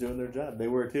 Everyone was just doing their job. They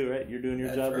were too, right? You're doing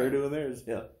your job, they're doing theirs.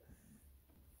 Yeah.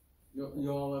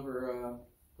 You all ever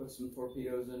put some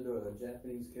torpedoes into a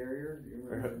Japanese carrier? Do you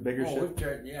remember? Bigger ship? We've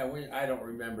tried, I don't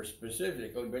remember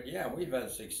specifically, but yeah, we've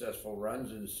had successful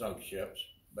runs in sunk ships,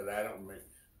 but I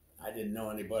didn't know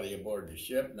anybody aboard the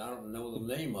ship, and I don't know the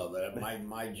name of it.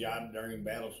 My job during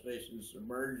battle station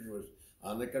submerged was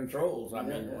on the controls. I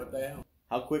mean, what the hell?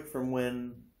 how quick from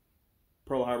when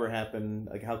Pearl Harbor happened?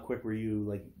 Like, how quick were you?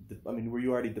 Like, I mean, were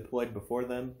you already deployed before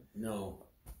then? No.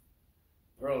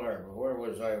 Pearl Harbor. Where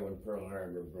was I when Pearl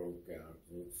Harbor broke out?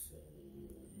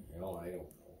 Hell, I don't know.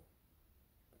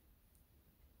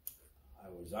 I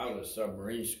was out of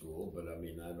submarine school, but I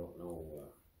mean, I don't know.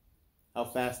 How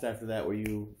fast after that were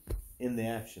you in the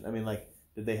action? I mean, like,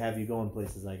 did they have you going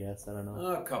places? I guess I don't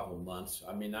know. A couple months.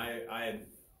 I mean, I had.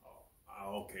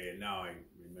 Okay, now I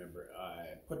remember.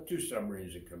 I put 2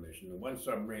 submarines in commission. The one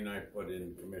submarine I put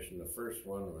in commission, the first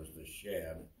one was the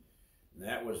Shad, and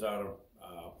that was out of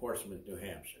Portsmouth, New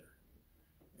Hampshire.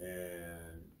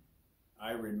 And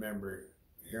I remember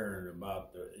hearing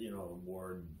about the,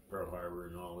 aboard Pearl Harbor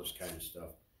and all this kind of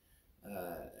stuff.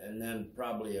 And then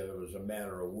probably it was a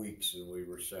matter of weeks, and we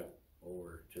were sent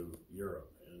over to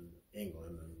Europe and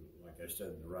England, and like I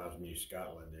said, the Rosny,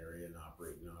 Scotland area, and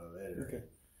operating out of that area. Okay.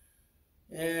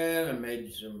 And I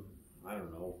made some, I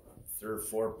don't know, 3 or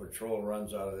 4 patrol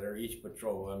runs out of there. Each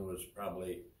patrol run was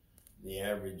probably the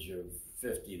average of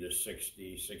 50 to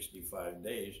 60, 65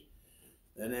 days.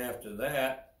 Then after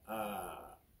that, I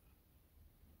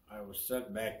was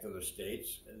sent back to the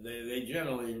States. They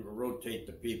generally rotate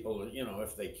the people,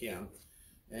 if they can.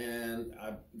 And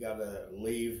I got to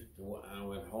leave. I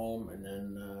went home and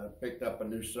then picked up a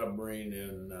new submarine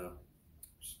in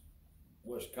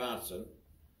Wisconsin.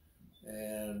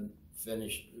 And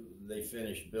they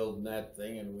finished building that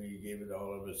thing, and we gave it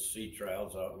all of its sea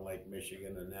trials out in Lake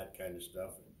Michigan and that kind of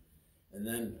stuff. And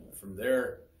then from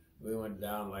there, we went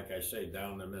down, like I say,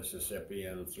 down the Mississippi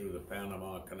and through the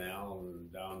Panama Canal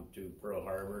and down to Pearl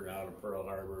Harbor, and out of Pearl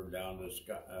Harbor down to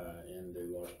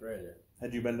into Australia.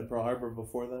 Had you been to Pearl Harbor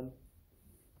before then?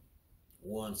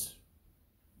 Once.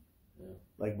 Yeah.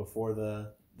 Like before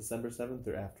the December 7th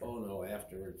or after? Oh no,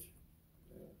 afterwards.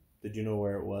 Did you know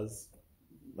where it was?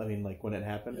 I mean, like when it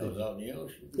happened? It was out in the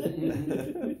ocean.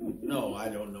 No, I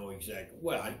don't know exactly.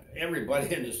 Well,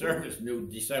 everybody in the service knew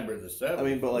December the 7th. I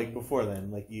mean, but like before then,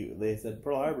 like they said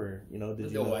Pearl Harbor,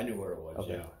 did you know? I knew where it was,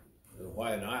 okay. yeah. The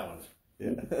Hawaiian Islands. Yeah.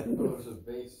 It was a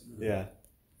base. Yeah.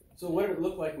 So what did it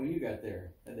look like when you got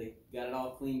there? Had they got it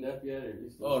all cleaned up yet? Or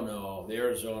Oh no, the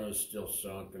Arizona's still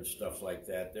sunk and stuff like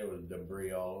that. There was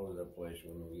debris all over the place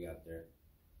when we got there.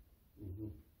 Mm-hmm.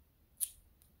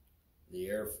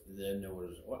 Then there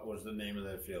was, what was the name of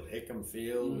that field? Hickam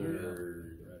Field,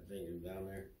 or I think it was down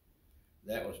there.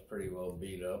 That was pretty well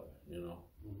beat up,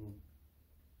 Mm-hmm.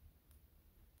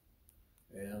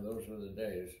 Yeah, those were the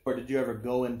days. Or did you ever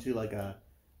go into like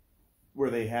where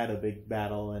they had a big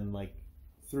battle and like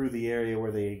through the area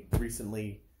where they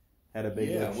recently had a big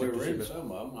Yeah, we were in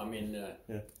some of them. I mean,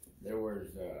 yeah. There was,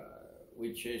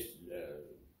 we chased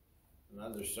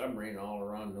another submarine all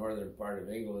around northern part of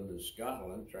England and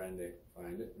Scotland trying to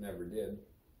find it. Never did.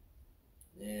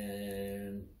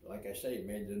 And like I say,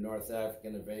 made the North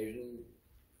African invasion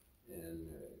and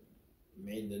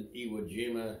made the Iwo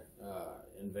Jima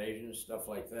invasion, stuff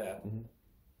like that. Mm-hmm.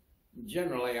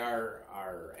 Generally,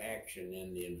 our action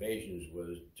in the invasions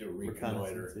was to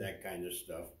reconnoiter, that kind of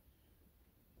stuff.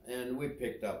 And we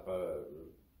picked up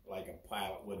like a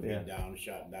pilot would be down,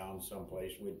 shot down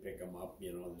someplace, we'd pick them up,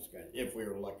 this kind. If we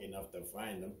were lucky enough to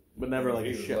find them, but never like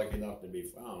a ship. Lucky enough to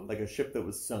be found, like a ship that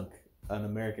was sunk, an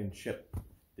American ship.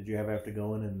 Did you ever have to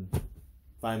go in and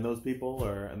find those people,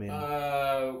 or I mean?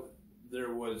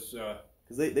 There was.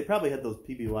 Because they probably had those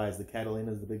PBYs, the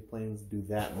Catalinas, the big planes, do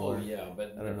that more. Oh yeah,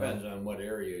 but it depends on what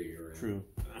area you're in. True.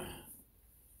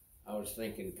 I was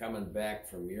thinking coming back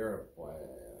from Europe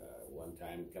one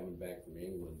time, coming back from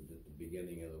England at the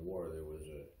beginning of the war, there was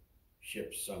a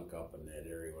ship sunk up in that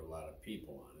area with a lot of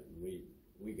people on it, and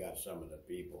we got some of the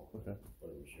people. Okay. Put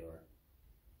them ashore.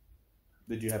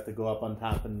 Did you have to go up on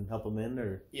top and help them in,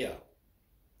 or? Yeah.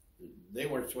 They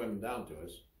weren't swimming down to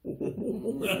us. I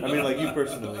mean, like you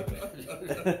personally.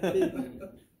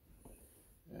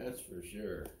 That's for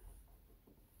sure.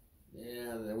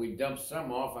 Yeah, then we dumped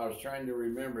some off. I was trying to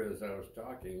remember as I was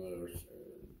talking.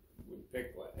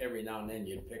 Every now and then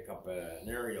you'd pick up an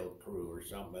aerial crew or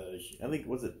something. I think,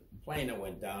 was it? Plane that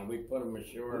went down. We put them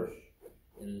ashore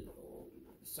in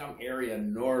some area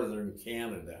in northern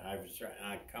Canada. I was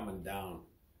coming down,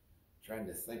 trying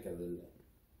to think of the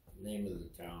name of the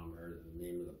town or the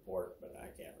name of the port, but I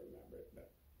can't remember it.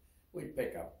 But we'd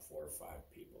pick up 4 or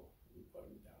 5 people and put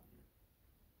them down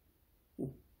there.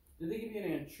 Did they give you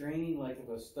any training, like if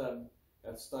a stub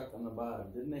got stuck on the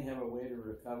bottom? Didn't they have a way to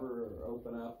recover or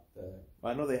open up?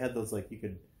 Well, I know they had those, like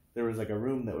there was like a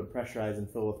room that would pressurize and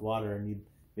fill with water, and you'd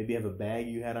maybe have a bag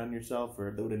you had on yourself,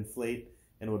 or that would inflate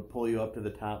and would pull you up to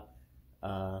the top.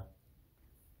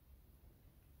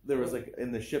 there was like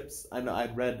in the ships. I know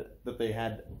I'd read that they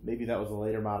had, maybe that was a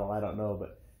later model. I don't know,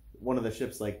 but one of the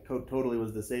ships like totally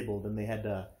was disabled, and they had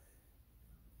to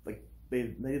like they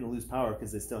didn't lose power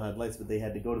because they still had lights, but they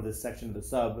had to go to this section of the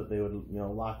sub. But they would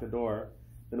lock the door,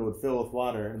 then it would fill with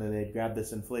water, and then they'd grab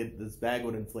this bag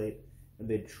would inflate, and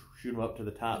they'd shoot them up to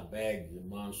the top. The bag, the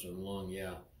monster long,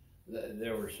 yeah.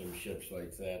 There were some ships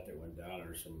like that went down,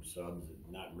 or some subs,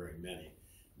 not very many,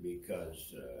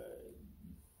 because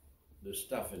the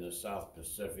stuff in the South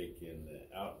Pacific and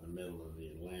out in the middle of the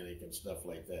Atlantic and stuff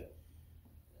like that,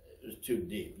 it was too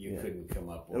deep. You couldn't come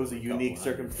up. It was a unique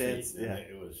circumstance. Yeah,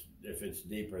 it was. If it's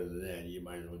deeper than that, you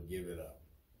might as well give it up.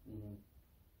 Mm-hmm.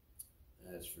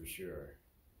 That's for sure.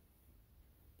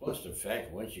 Plus the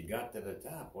fact, once you got to the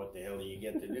top, what the hell do you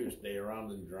get to do? Stay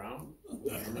around and drown?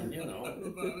 I mean, you know. That's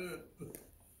about it.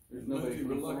 There's Unless nobody you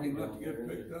were to lucky find not down to get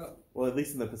there, is picked there? up. Well, at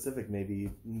least in the Pacific,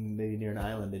 maybe near an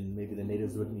island, and maybe the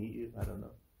natives wouldn't eat you. I don't know.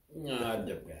 No, it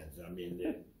depends. I mean,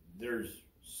 there's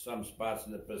some spots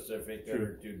in the Pacific that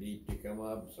are too deep to come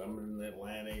up, some in the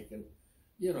Atlantic, and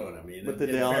you know what I mean. But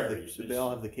did they all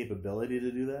have the capability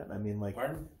to do that? I mean, like,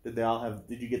 Pardon?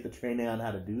 did you get the training on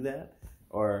how to do that,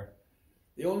 or?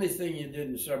 The only thing you did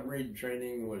in submarine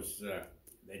training was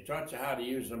they taught you how to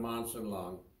use the Monson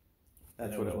lung.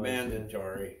 That's and what it was was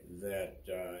mandatory that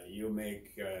you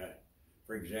make,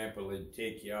 for example, it'd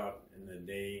take you out in the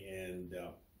day, and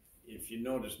if you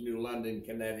notice New London,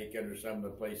 Connecticut, or some of the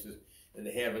places, and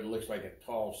they have it looks like a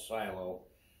tall silo,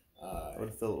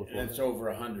 and it's over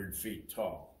 100 feet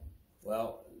tall.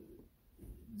 Well,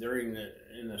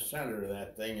 in the center of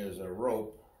that thing is a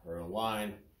rope or a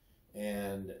line,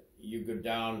 and you go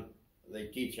down. They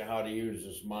teach you how to use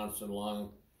this Monson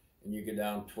lung, and you go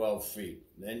down 12 feet.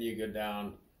 Then you go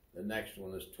down, the next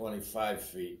one is 25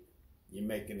 feet. You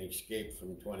make an escape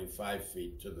from 25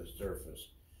 feet to the surface.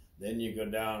 Then you go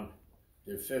down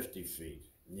to 50 feet,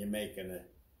 and you make an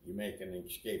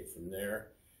escape from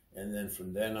there, and then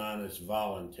from then on it's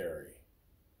voluntary.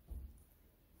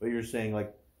 But you're saying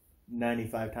like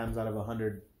 95 times out of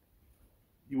 100,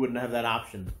 you wouldn't have that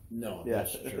option. No, Yeah.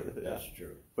 that's true. That's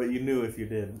true. But you knew if you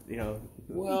did,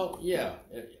 Well, yeah,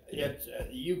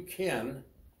 you can.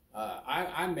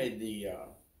 I made the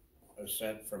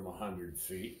ascent from 100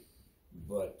 feet,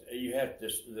 but you have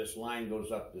this line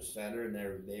goes up the center, and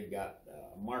they've got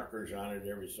markers on it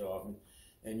every so often,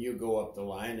 and you go up the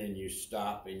line and you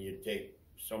stop and you take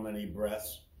so many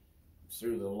breaths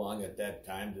through the lung at that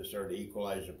time to sort of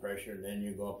equalize the pressure, and then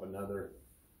you go up another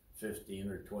 15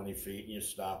 or 20 feet and you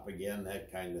stop again,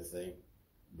 that kind of thing.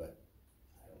 But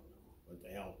I don't know what the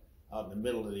hell, out in the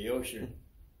middle of the ocean,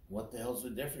 what the hell's the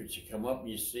difference? You come up and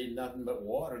you see nothing but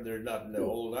water. There's nothing to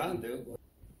hold on to.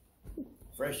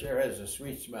 Fresh air has a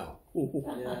sweet smell.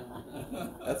 Yeah.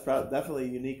 That's definitely a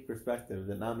unique perspective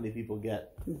that not many people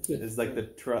get. It's like the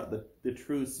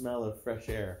true smell of fresh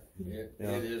air. It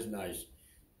is nice,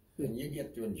 and you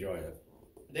get to enjoy it.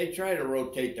 They try to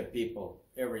rotate the people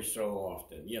every so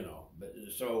often, But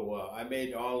so I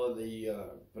made all of the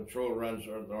patrol runs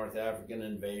of North African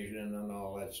invasion and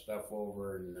all that stuff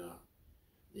over in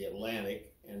the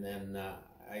Atlantic, and then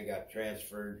I got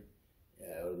transferred.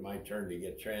 It was my turn to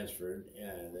get transferred,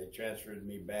 and they transferred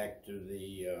me back to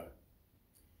the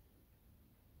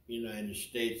United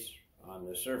States on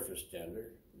the surface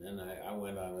tender. Then I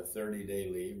went on a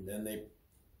 30-day leave. Then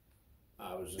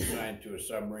I was assigned to a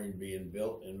submarine being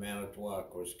built in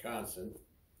Manitowoc, Wisconsin.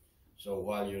 So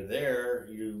while you're there,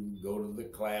 you go to the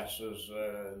classes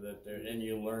and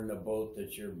you learn the boat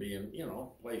that you're being,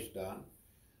 placed on.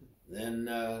 Then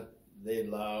they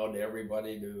allowed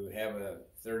everybody to have a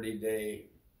 30-day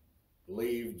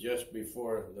leave just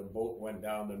before the boat went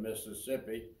down to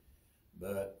Mississippi.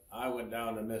 But I went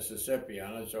down to Mississippi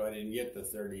on it, so I didn't get the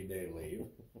 30-day leave.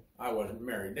 I wasn't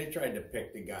married. They tried to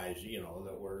pick the guys,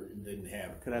 that didn't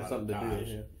have Could have something to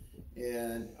do. Yeah.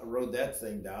 And I rode that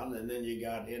thing down, and then you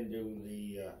got into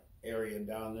the area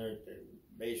down there at the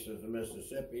base of the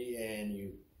Mississippi, and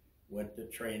you went to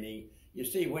training. You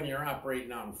see, when you're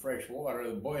operating out in fresh water,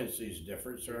 the buoyancy is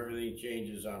different, so everything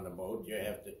changes on the boat. You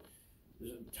have to,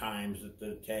 times that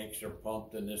the tanks are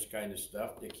pumped and this kind of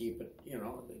stuff to keep it,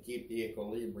 to keep the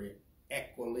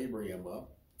equilibrium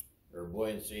up, or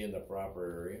buoyancy in the proper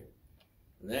area.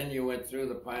 And then you went through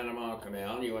the Panama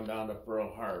Canal, and you went down to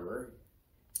Pearl Harbor,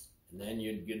 and then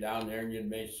you'd get down there and you'd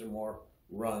make some more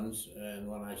runs. And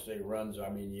when I say runs, I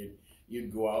mean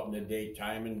you'd go out in the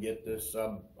daytime and get the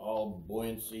sub all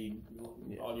buoyancy,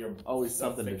 all your always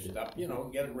stuff something fixed up,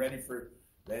 get it ready for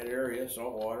that area,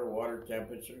 salt water, water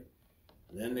temperature.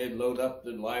 And then they'd load up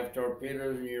the live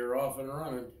torpedoes and you're off and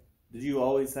running. Did you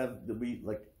always have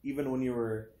even when you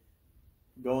were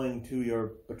going to your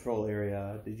patrol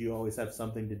area, did you always have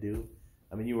something to do?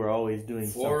 I mean, you were always doing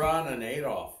 4 something. on and 8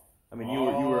 off. I mean, you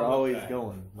were All always the time.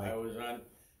 going. I was on,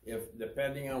 if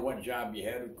depending on what job you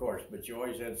had, of course, but you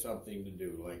always had something to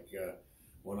do. Like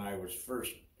when I was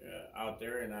first out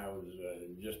there, and I was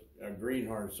just a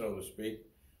greenhorn, so to speak.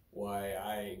 Why,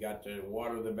 I got to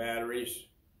water the batteries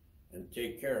and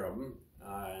take care of them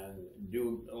and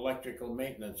do electrical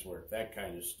maintenance work, that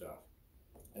kind of stuff.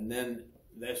 And then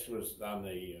this was on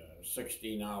the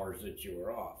 16 hours that you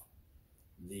were off.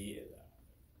 The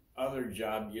other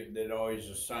job, they'd always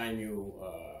assign you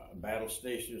a battle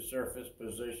station surface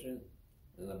position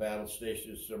and a battle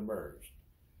station submerged.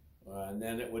 And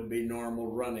then it would be normal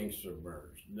running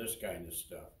submerged, and this kind of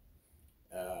stuff.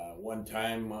 One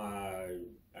time,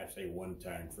 I say one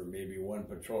time, for maybe one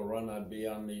patrol run, I'd be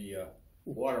on the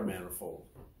water manifold,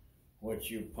 which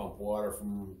you pump water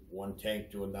from one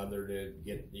tank to another to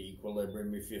get the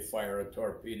equilibrium. If you fire a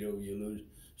torpedo, you lose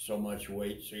so much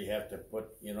weight, so you have to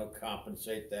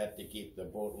compensate that to keep the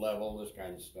boat level, this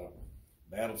kind of stuff.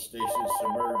 Battle stations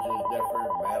submerged is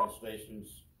different, battle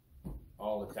stations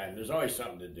all the time. There's always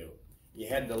something to do. You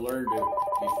had to learn to,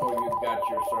 before you got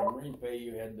your submarine pay,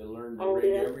 you had to learn to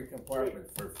read every compartment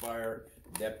for fire,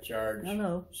 depth charge,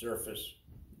 surface,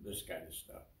 this kind of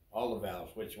stuff. All the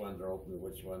valves, which ones are open,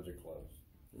 which ones are closed.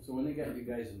 So when they got you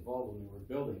guys involved when you were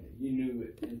building it, you knew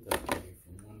it instantly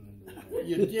from one end to the other.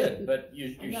 You did, but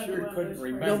you sure couldn't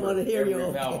remember every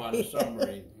valve on a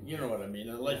submarine. You know what I mean,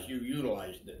 unless you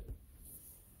utilized it.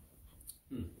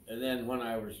 And then when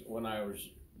I was,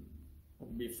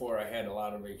 before I had a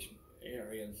lot of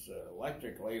experience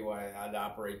electrically, why I'd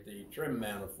operate the trim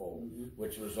manifold,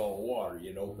 which was all water.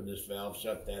 You'd open this valve,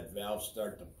 shut that valve,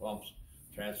 start the pumps,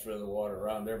 transfer the water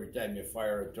around. Every time you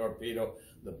fire a torpedo,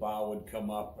 the bow would come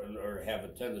up or have a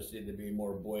tendency to be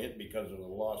more buoyant because of the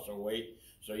loss of weight.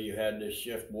 So you had to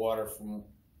shift water from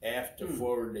aft to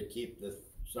forward to keep the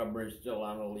submarine still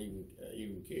on an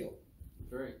even keel.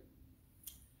 Great.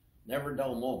 Never a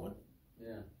dull moment.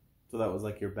 Yeah. So that was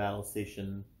like your battle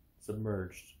station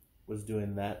submerged was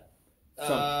doing that.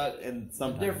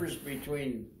 The difference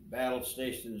between battle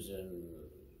stations and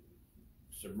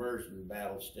submerged and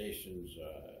battle stations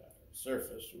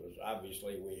surface was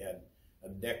obviously we had a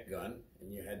deck gun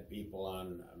and you had people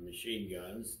on machine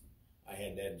guns. I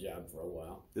had that job for a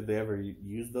while. Did they ever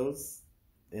use those?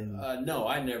 No,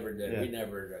 I never did. Yeah. We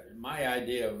never. My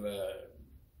idea of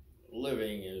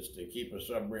living is to keep a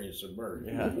submarine submerged.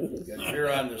 Yeah. Because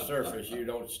you're on the surface, you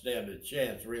don't stand a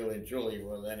chance, really and truly,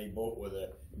 with any boat with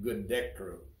a good deck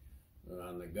crew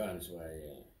on the guns.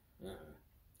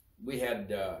 We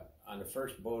had on the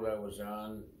first boat I was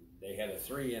on, they had a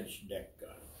 3-inch deck gun,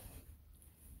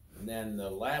 and then the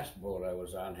last boat I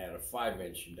was on had a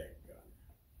 5-inch deck gun.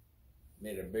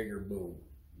 Made a bigger boom,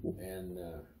 and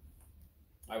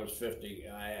I was 50.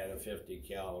 I had a 50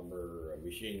 caliber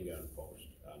machine gun post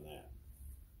on that.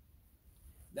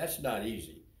 That's not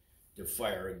easy to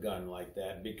fire a gun like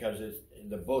that because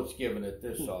the boat's giving it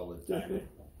this all the time.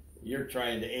 You're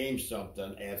trying to aim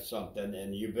something at something,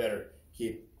 and you better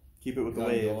keep it with the gun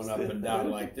waves. going up and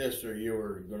down like this, or you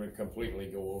were going to completely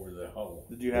go over the hull.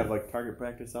 Did you have like target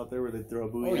practice out there where they throw a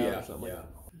buoy out or something? Yeah. Like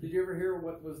that? Did you ever hear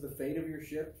what was the fate of your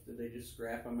ships? Did they just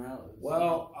scrap them out?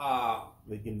 Well,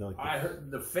 I heard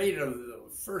the fate of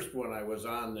the first one I was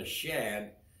on, the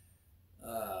Shad,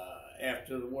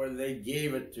 after the war, they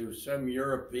gave it to some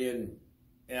European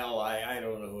ally. I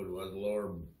don't know who it was,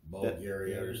 Lower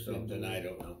Bulgaria or something, I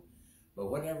don't know.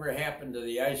 But whatever happened to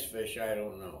the ice fish, I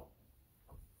don't know.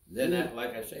 Then,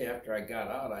 like I say, after I got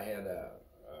out, I had a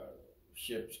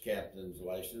ship's captain's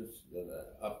license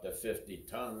that up to 50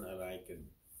 ton that I could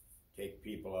take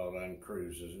people out on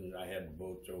cruises, and I had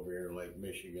boats over here in Lake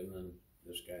Michigan and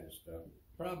this kind of stuff.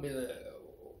 Probably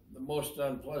the most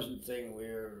unpleasant thing we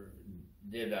ever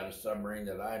did on a submarine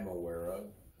that I'm aware of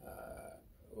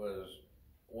was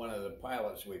one of the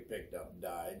pilots we picked up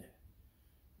died.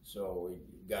 So we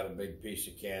got a big piece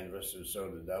of canvas and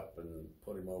sewed it up and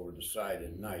put him over the side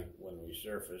at night when we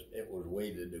surfaced. It was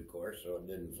weighted, of course, so it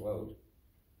didn't float.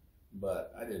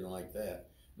 But I didn't like that.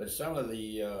 But some of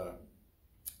the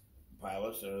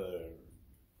pilots,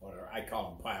 whatever I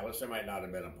call them pilots, they might not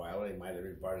have been a pilot, they might have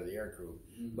been part of the air crew,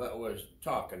 but was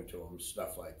talking to them,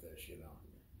 stuff like this, you know.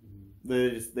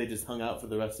 They just hung out for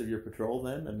the rest of your patrol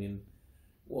then? I mean,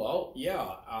 well,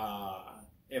 yeah.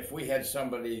 If we had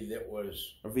somebody that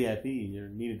was a VIP or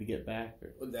needed to get back,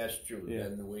 that's true. Yeah.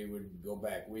 Then we would go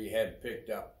back. We had picked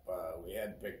up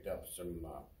some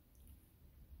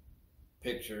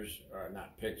pictures, or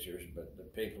not pictures, but the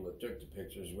people that took the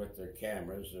pictures with their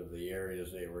cameras of the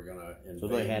areas they were going to invade, So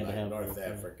they had to like have North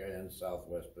them. Africa and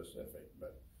Southwest Pacific.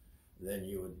 But then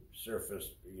you'd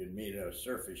meet a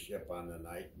surface ship on the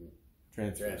night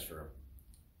and transfer them.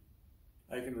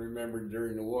 I can remember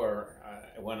during the war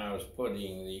when I was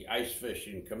putting the ice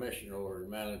fishing commission over in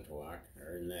Manitowoc,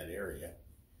 or in that area,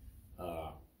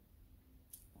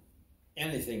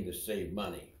 anything to save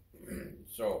money.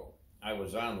 So I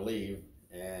was on leave,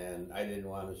 and I didn't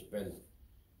want to spend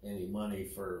any money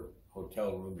for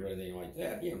hotel rooms or anything like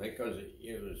that, you know, because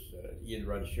it was you'd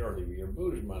run short of your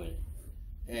booze money.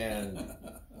 And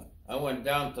I went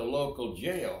down to local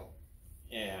jail,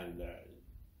 and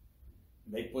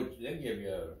they give you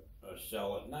a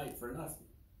cell at night for nothing.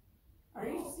 Are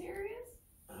you serious?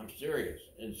 I'm serious.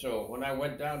 And so when I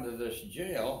went down to this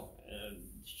jail, and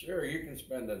sure, you can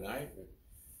spend the night.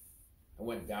 I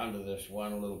went down to this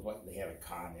one little place. They had a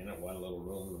cot in it, one little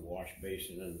room, and wash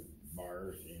basin and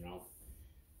bars, you know.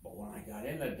 But when I got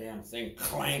in the damn thing,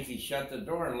 clank, he shut the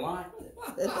door and locked it.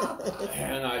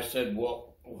 And I said,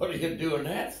 well, what are you doing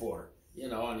that for? You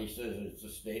know, and he says it's a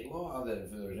state law that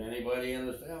if there's anybody in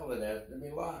the cell, that has to be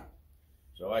locked.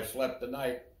 So I slept the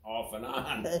night off and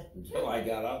on until I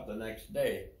got out the next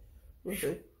day. But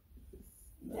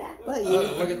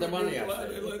Look at the money I Glad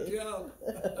they saved. let you out.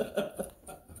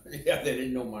 Yeah, they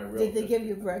didn't know my real did they give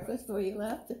you breakfast before you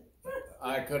left?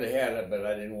 I could have had it, but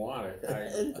I didn't want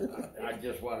it. I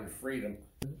just wanted freedom.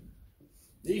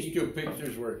 These two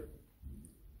pictures were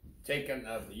taken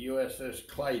of the USS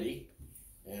Clyde,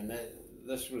 and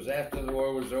this was after the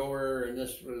war was over, and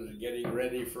this was getting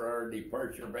ready for our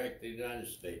departure back to the United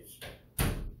States.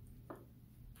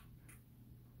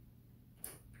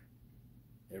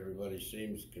 Everybody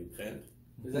seems content.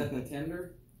 Is that the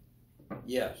tender?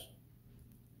 Yes.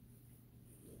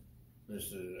 This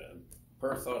is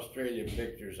Perth, Australia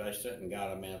pictures. I sent and got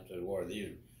them after the war.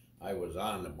 I was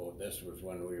on the boat. This was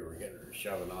when we were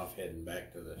shoving off, heading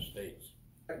back to the States.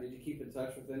 Did you keep in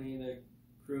touch with any of the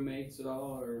crewmates at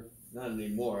all, or? Not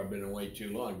anymore. I've been away too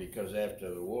long because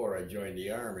after the war, I joined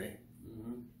the Army.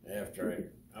 Mm-hmm.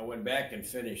 After I went back and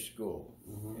finished school,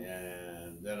 Mm-hmm.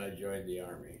 and then I joined the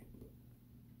Army.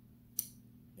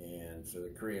 And for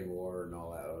the Korean War and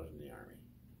all that, I was in the Army.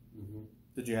 Mm-hmm.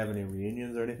 Did you have any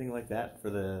reunions or anything like that for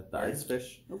the Pardon? ice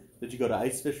fish? Nope. Did you go to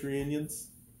ice fish reunions?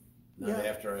 Not Yeah.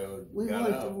 after I We got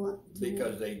went out, to one.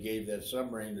 because they gave that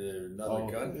submarine to another Oh,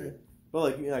 country. Well,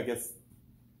 like, yeah, I guess.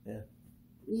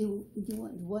 You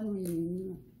went to one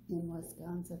reunion in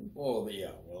Wisconsin. Oh,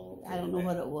 yeah. Well, okay. I don't know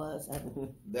what it was. I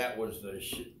don't, That was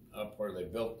the up where they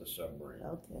built the submarine.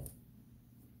 okay.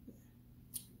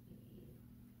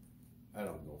 I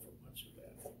don't know for much of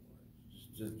that.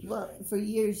 It's just, Well, for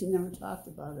years you never talked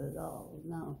about it at all.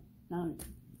 Now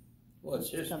well, it's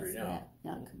it history comes now. back.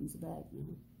 Now it comes back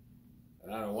now.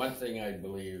 And I don't know, one thing I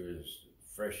believe is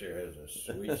fresh air has a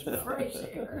sweet smell. Fresh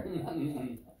air.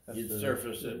 You'd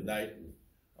surface at night, and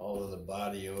all of the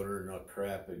body odor and all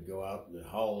crap would go out in the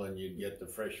hull, and you'd get the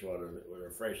fresh water or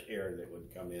the fresh air that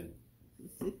would come in.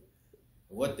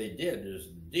 What they did is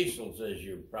diesels, as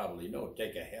you probably know,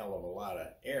 take a hell of a lot of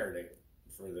air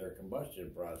for their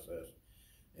combustion process.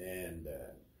 And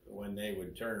when they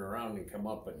would turn around and come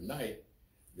up at night,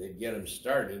 they'd get them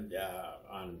started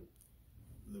on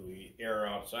the air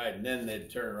outside, and then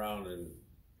they'd turn around and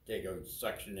take a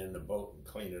suction in the boat and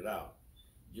clean it out.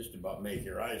 Just about make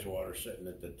your eyes water sitting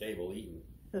at the table eating.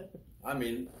 I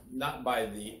mean, not by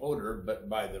the odor, but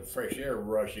by the fresh air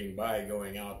rushing by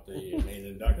going out the main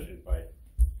induction pipe.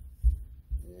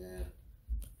 Yeah.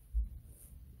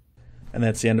 And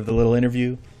that's the end of the little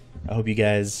interview. I hope you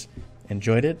guys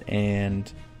enjoyed it and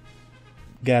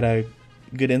got a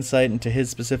good insight into his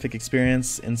specific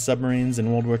experience in submarines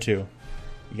in World War II.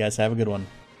 You guys have a good one.